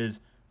touches is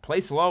play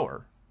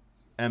slower.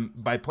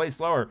 And by play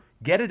slower,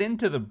 get it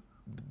into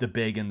the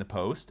big in the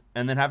post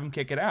and then have him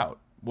kick it out.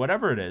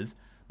 Whatever it is,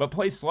 but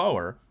play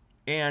slower.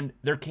 And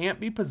there can't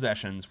be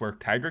possessions where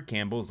Tiger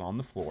Campbell is on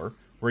the floor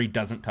where he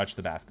doesn't touch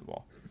the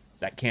basketball.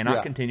 That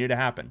cannot continue to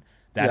happen.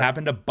 That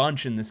happened a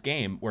bunch in this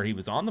game where he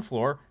was on the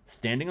floor,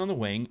 standing on the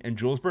wing, and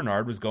Jules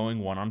Bernard was going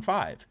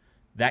 1-on-5.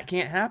 That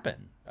can't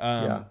happen.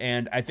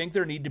 And I think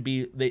they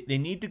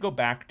need to go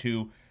back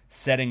to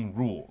setting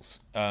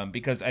rules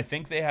because I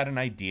think they had an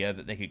idea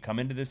that they could come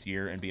into this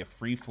year and be a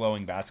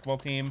free-flowing basketball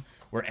team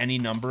where any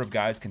number of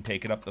guys can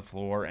take it up the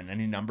floor and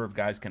any number of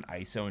guys can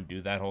ISO and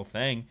do that whole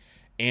thing.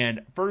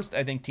 And first,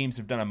 I think teams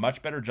have done a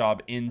much better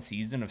job in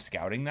season of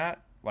scouting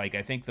that. Like,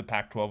 I think the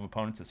Pac-12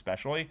 opponents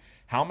especially,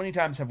 how many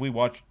times have we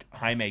watched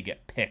Jaime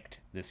get picked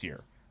this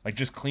year? Like,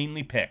 just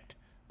cleanly picked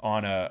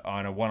on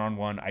a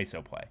one-on-one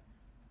ISO play.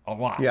 A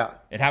lot. Yeah.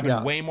 It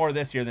happened way more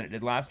this year than it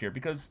did last year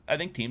because I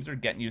think teams are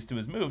getting used to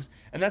his moves.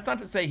 And that's not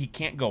to say he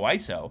can't go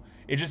ISO.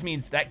 It just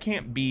means that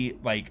can't be,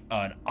 like,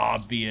 an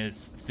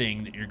obvious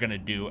thing that you're going to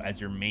do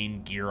as your main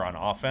gear on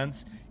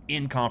offense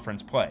in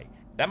conference play.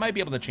 That might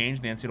be able to change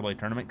in the NCAA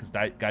tournament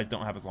because guys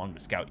don't have as long to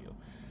scout you.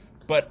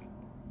 But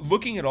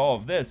looking at all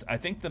of this, I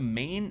think the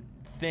main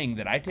thing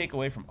that I take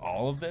away from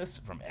all of this,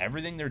 from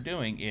everything they're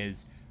doing,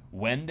 is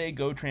when they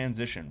go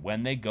transition,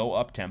 when they go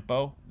up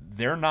tempo,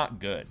 they're not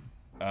good.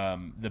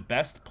 The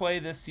best play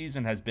this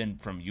season has been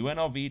from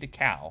UNLV to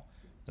Cal,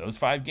 those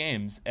 5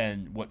 games,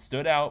 and what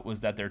stood out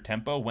was that their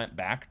tempo went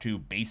back to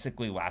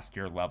basically last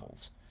year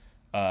levels.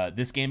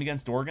 This game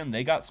against Oregon,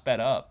 they got sped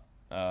up.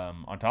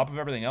 On top of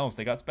everything else,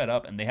 they got sped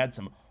up, and they had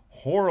some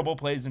horrible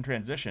plays in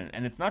transition.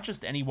 And it's not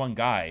just any one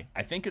guy.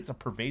 I think it's a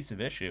pervasive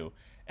issue,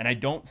 and I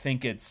don't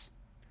think it's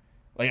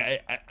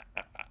like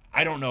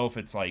I don't know if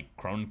it's like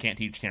Cronin can't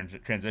teach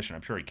transition.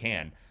 I'm sure he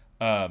can,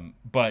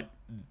 but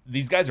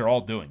these guys are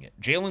all doing it.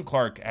 Jalen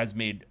Clark has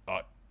made a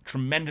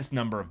tremendous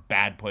number of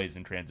bad plays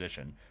in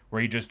transition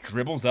where he just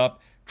dribbles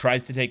up,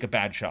 tries to take a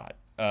bad shot.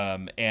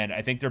 And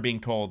I think they're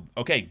being told,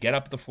 okay, get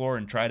up the floor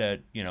and try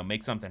to,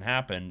 make something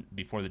happen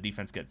before the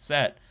defense gets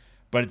set,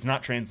 but it's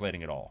not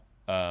translating at all.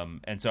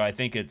 And so I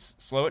think it's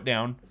slow it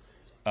down,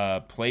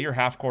 play your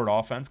half-court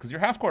offense, because your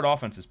half-court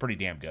offense is pretty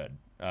damn good.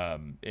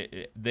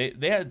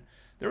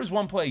 There was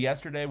one play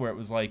yesterday where it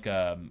was like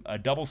a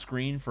double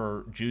screen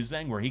for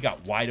Juzang where he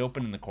got wide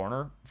open in the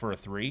corner for a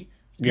 3.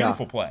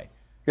 Beautiful play.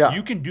 Yeah.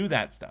 You can do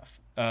that stuff.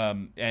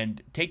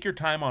 And take your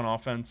time on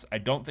offense. I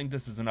don't think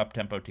this is an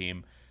up-tempo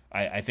team.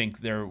 I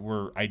think there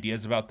were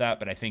ideas about that,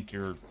 but I think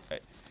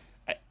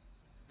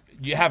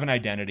You have an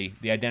identity.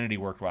 The identity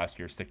worked last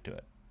year. Stick to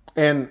it.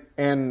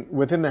 And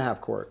within the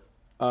half court,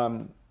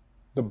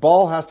 the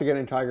ball has to get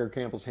in Tiger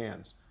Campbell's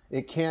hands.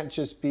 It can't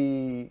just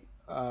be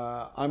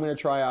I'm going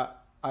to try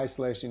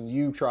isolation.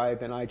 You try,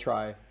 then I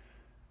try.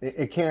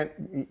 It can't.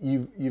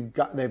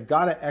 They've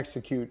got to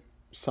execute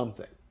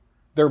something.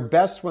 They're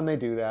best when they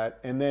do that,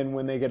 and then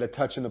when they get a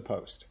touch in the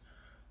post,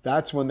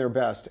 that's when they're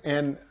best.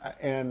 And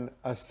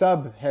a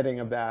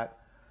subheading of that,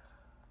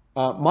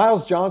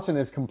 Miles Johnson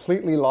is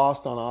completely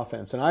lost on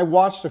offense. And I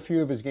watched a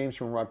few of his games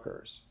from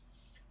Rutgers.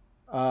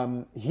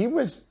 He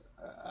was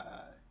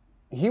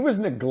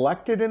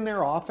neglected in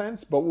their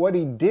offense, but what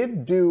he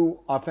did do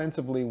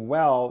offensively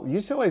well,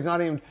 UCLA's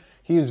not even.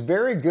 He's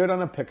very good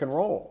on a pick and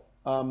roll.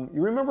 You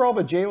remember all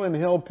the Jalen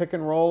Hill pick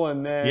and roll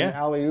and then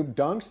alley-oop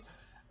dunks?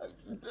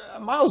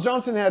 Miles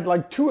Johnson had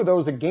like 2 of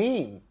those a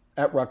game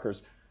at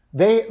Rutgers.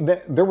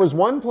 There was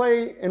one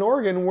play in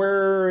Oregon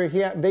where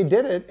they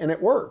did it and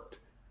it worked.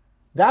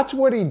 That's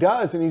what he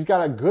does, and he's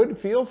got a good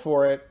feel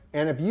for it.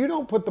 And if you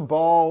don't put the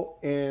ball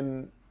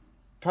in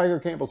Tiger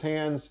Campbell's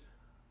hands,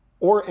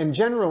 and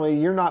generally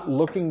you're not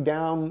looking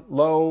down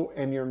low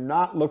and you're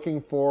not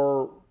looking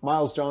for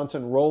Miles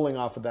Johnson rolling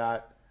off of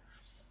that,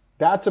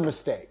 that's a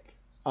mistake.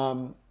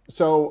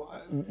 So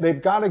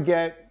they've got to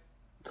get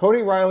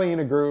Cody Riley in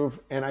a groove,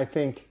 and I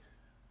think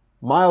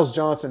Miles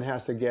Johnson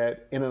has to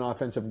get in an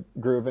offensive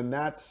groove, and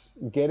that's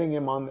getting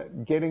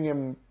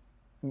him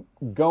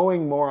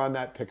going more on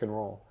that pick and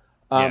roll.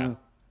 And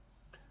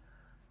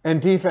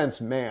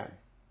defense, man.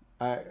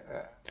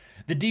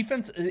 The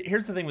defense,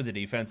 here's the thing with the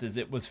defense, is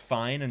it was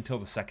fine until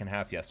the second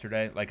half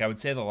yesterday. Like, I would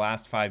say the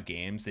last 5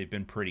 games, they've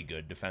been pretty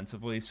good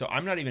defensively. So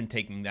I'm not even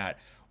taking that.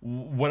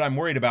 What I'm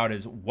worried about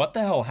is what the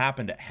hell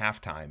happened at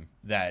halftime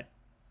that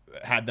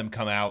had them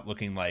come out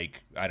looking like,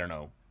 I don't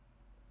know,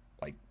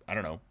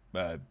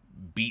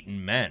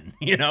 beaten men,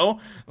 you know?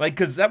 Like,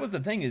 because that was the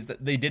thing, is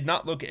that they did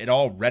not look at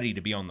all ready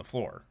to be on the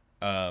floor.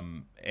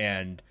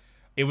 And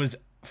it was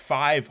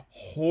 5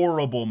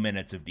 horrible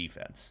minutes of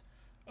defense.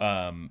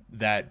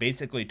 That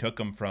basically took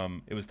them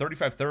from, it was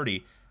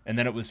 35-30, and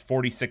then it was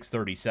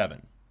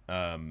 46-37.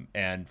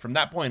 And from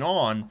that point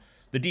on,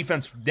 the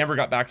defense never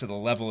got back to the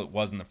level it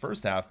was in the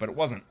first half, but it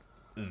wasn't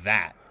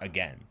that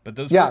again. But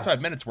those first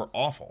 5 minutes were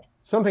awful.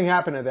 Something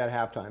happened at that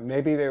halftime.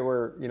 Maybe they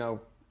were,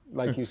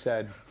 like you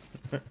said,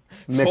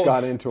 Mick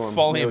got into them.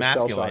 Fully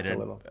emasculated. A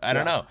little. I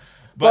don't know.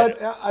 But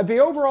the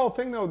overall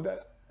thing, though,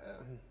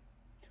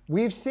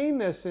 we've seen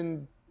this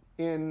in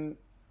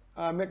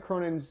Mick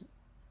Cronin's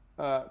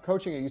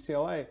coaching at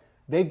UCLA.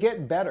 They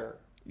get better.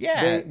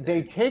 Yeah.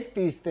 They take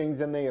these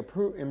things and they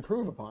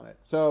improve upon it.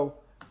 So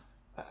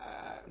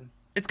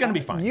it's going to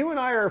be fine. You and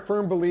I are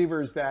firm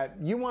believers that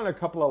you want a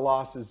couple of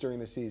losses during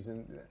the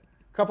season,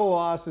 a couple of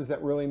losses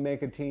that really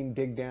make a team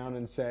dig down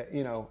and say,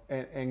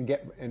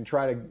 and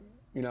try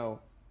to,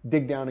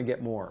 dig down and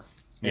get more.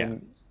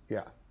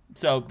 Yeah.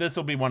 So this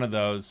will be one of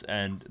those,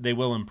 and they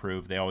will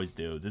improve. They always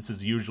do. This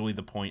is usually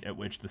the point at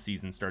which the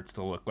season starts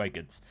to look like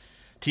it's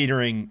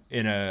teetering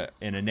in a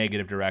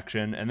negative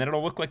direction, and then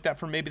it'll look like that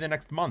for maybe the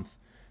next month.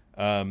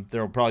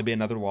 There will probably be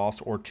another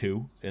loss or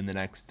 2 in the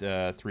next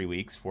 3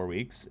 weeks, 4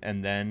 weeks,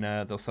 and then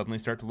they'll suddenly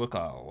start to look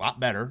a lot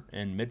better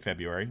in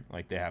mid-February,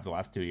 like they have the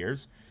last 2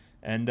 years,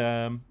 and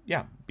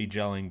be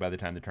gelling by the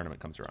time the tournament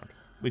comes around.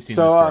 We've seen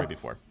this story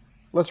before.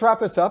 Let's wrap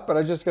this up, but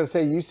I just got to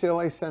say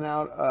UCLA sent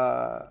out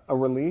a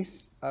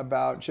release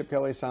about Chip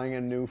Kelly signing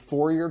a new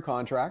 4-year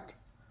contract.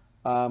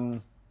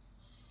 No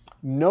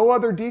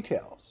other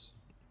details.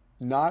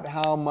 Not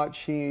how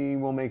much he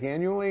will make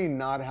annually,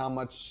 not how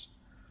much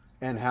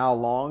and how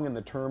long in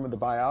the term of the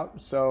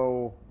buyout.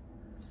 So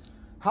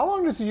how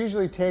long does it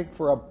usually take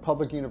for a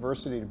public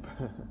university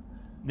to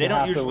They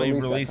don't usually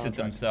release it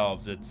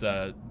themselves. It's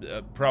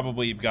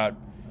probably you've got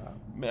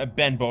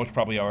Ben Bosch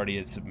probably already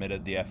has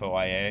submitted the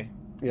FOIA.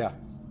 Yeah.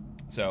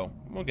 So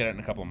we'll get it in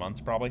a couple of months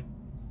probably.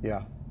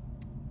 Yeah.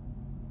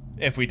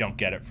 If we don't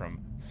get it from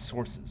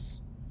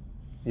sources.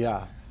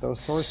 Yeah, those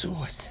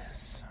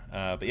sources.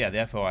 But yeah, the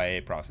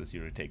FOIA process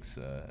usually takes,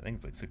 I think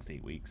it's like 6 to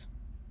 8 weeks.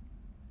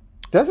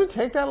 Does it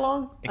take that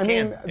long?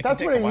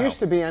 That's what it while. used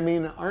to be.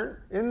 Aren't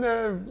in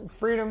the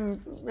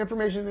Freedom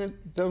Information,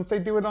 don't they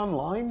do it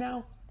online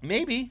now?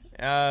 Maybe,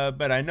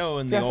 but I know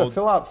you have to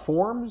fill out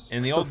forms?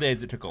 In the old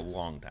days, it took a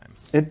long time.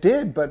 It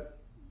did, but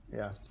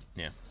yeah.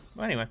 Yeah.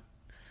 Well, anyway.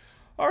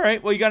 All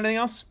right. Well, you got anything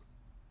else?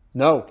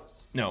 No,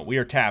 we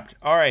are tapped.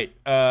 All right.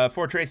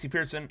 For Tracy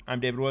Pearson, I'm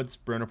David Woods,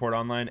 Bruin Report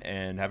Online,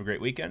 and have a great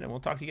weekend, and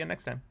we'll talk to you again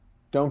next time.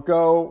 Don't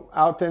go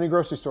out to any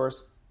grocery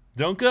stores.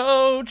 Don't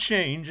go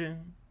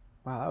changing.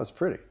 Wow, that was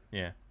pretty.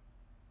 Yeah.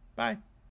 Bye.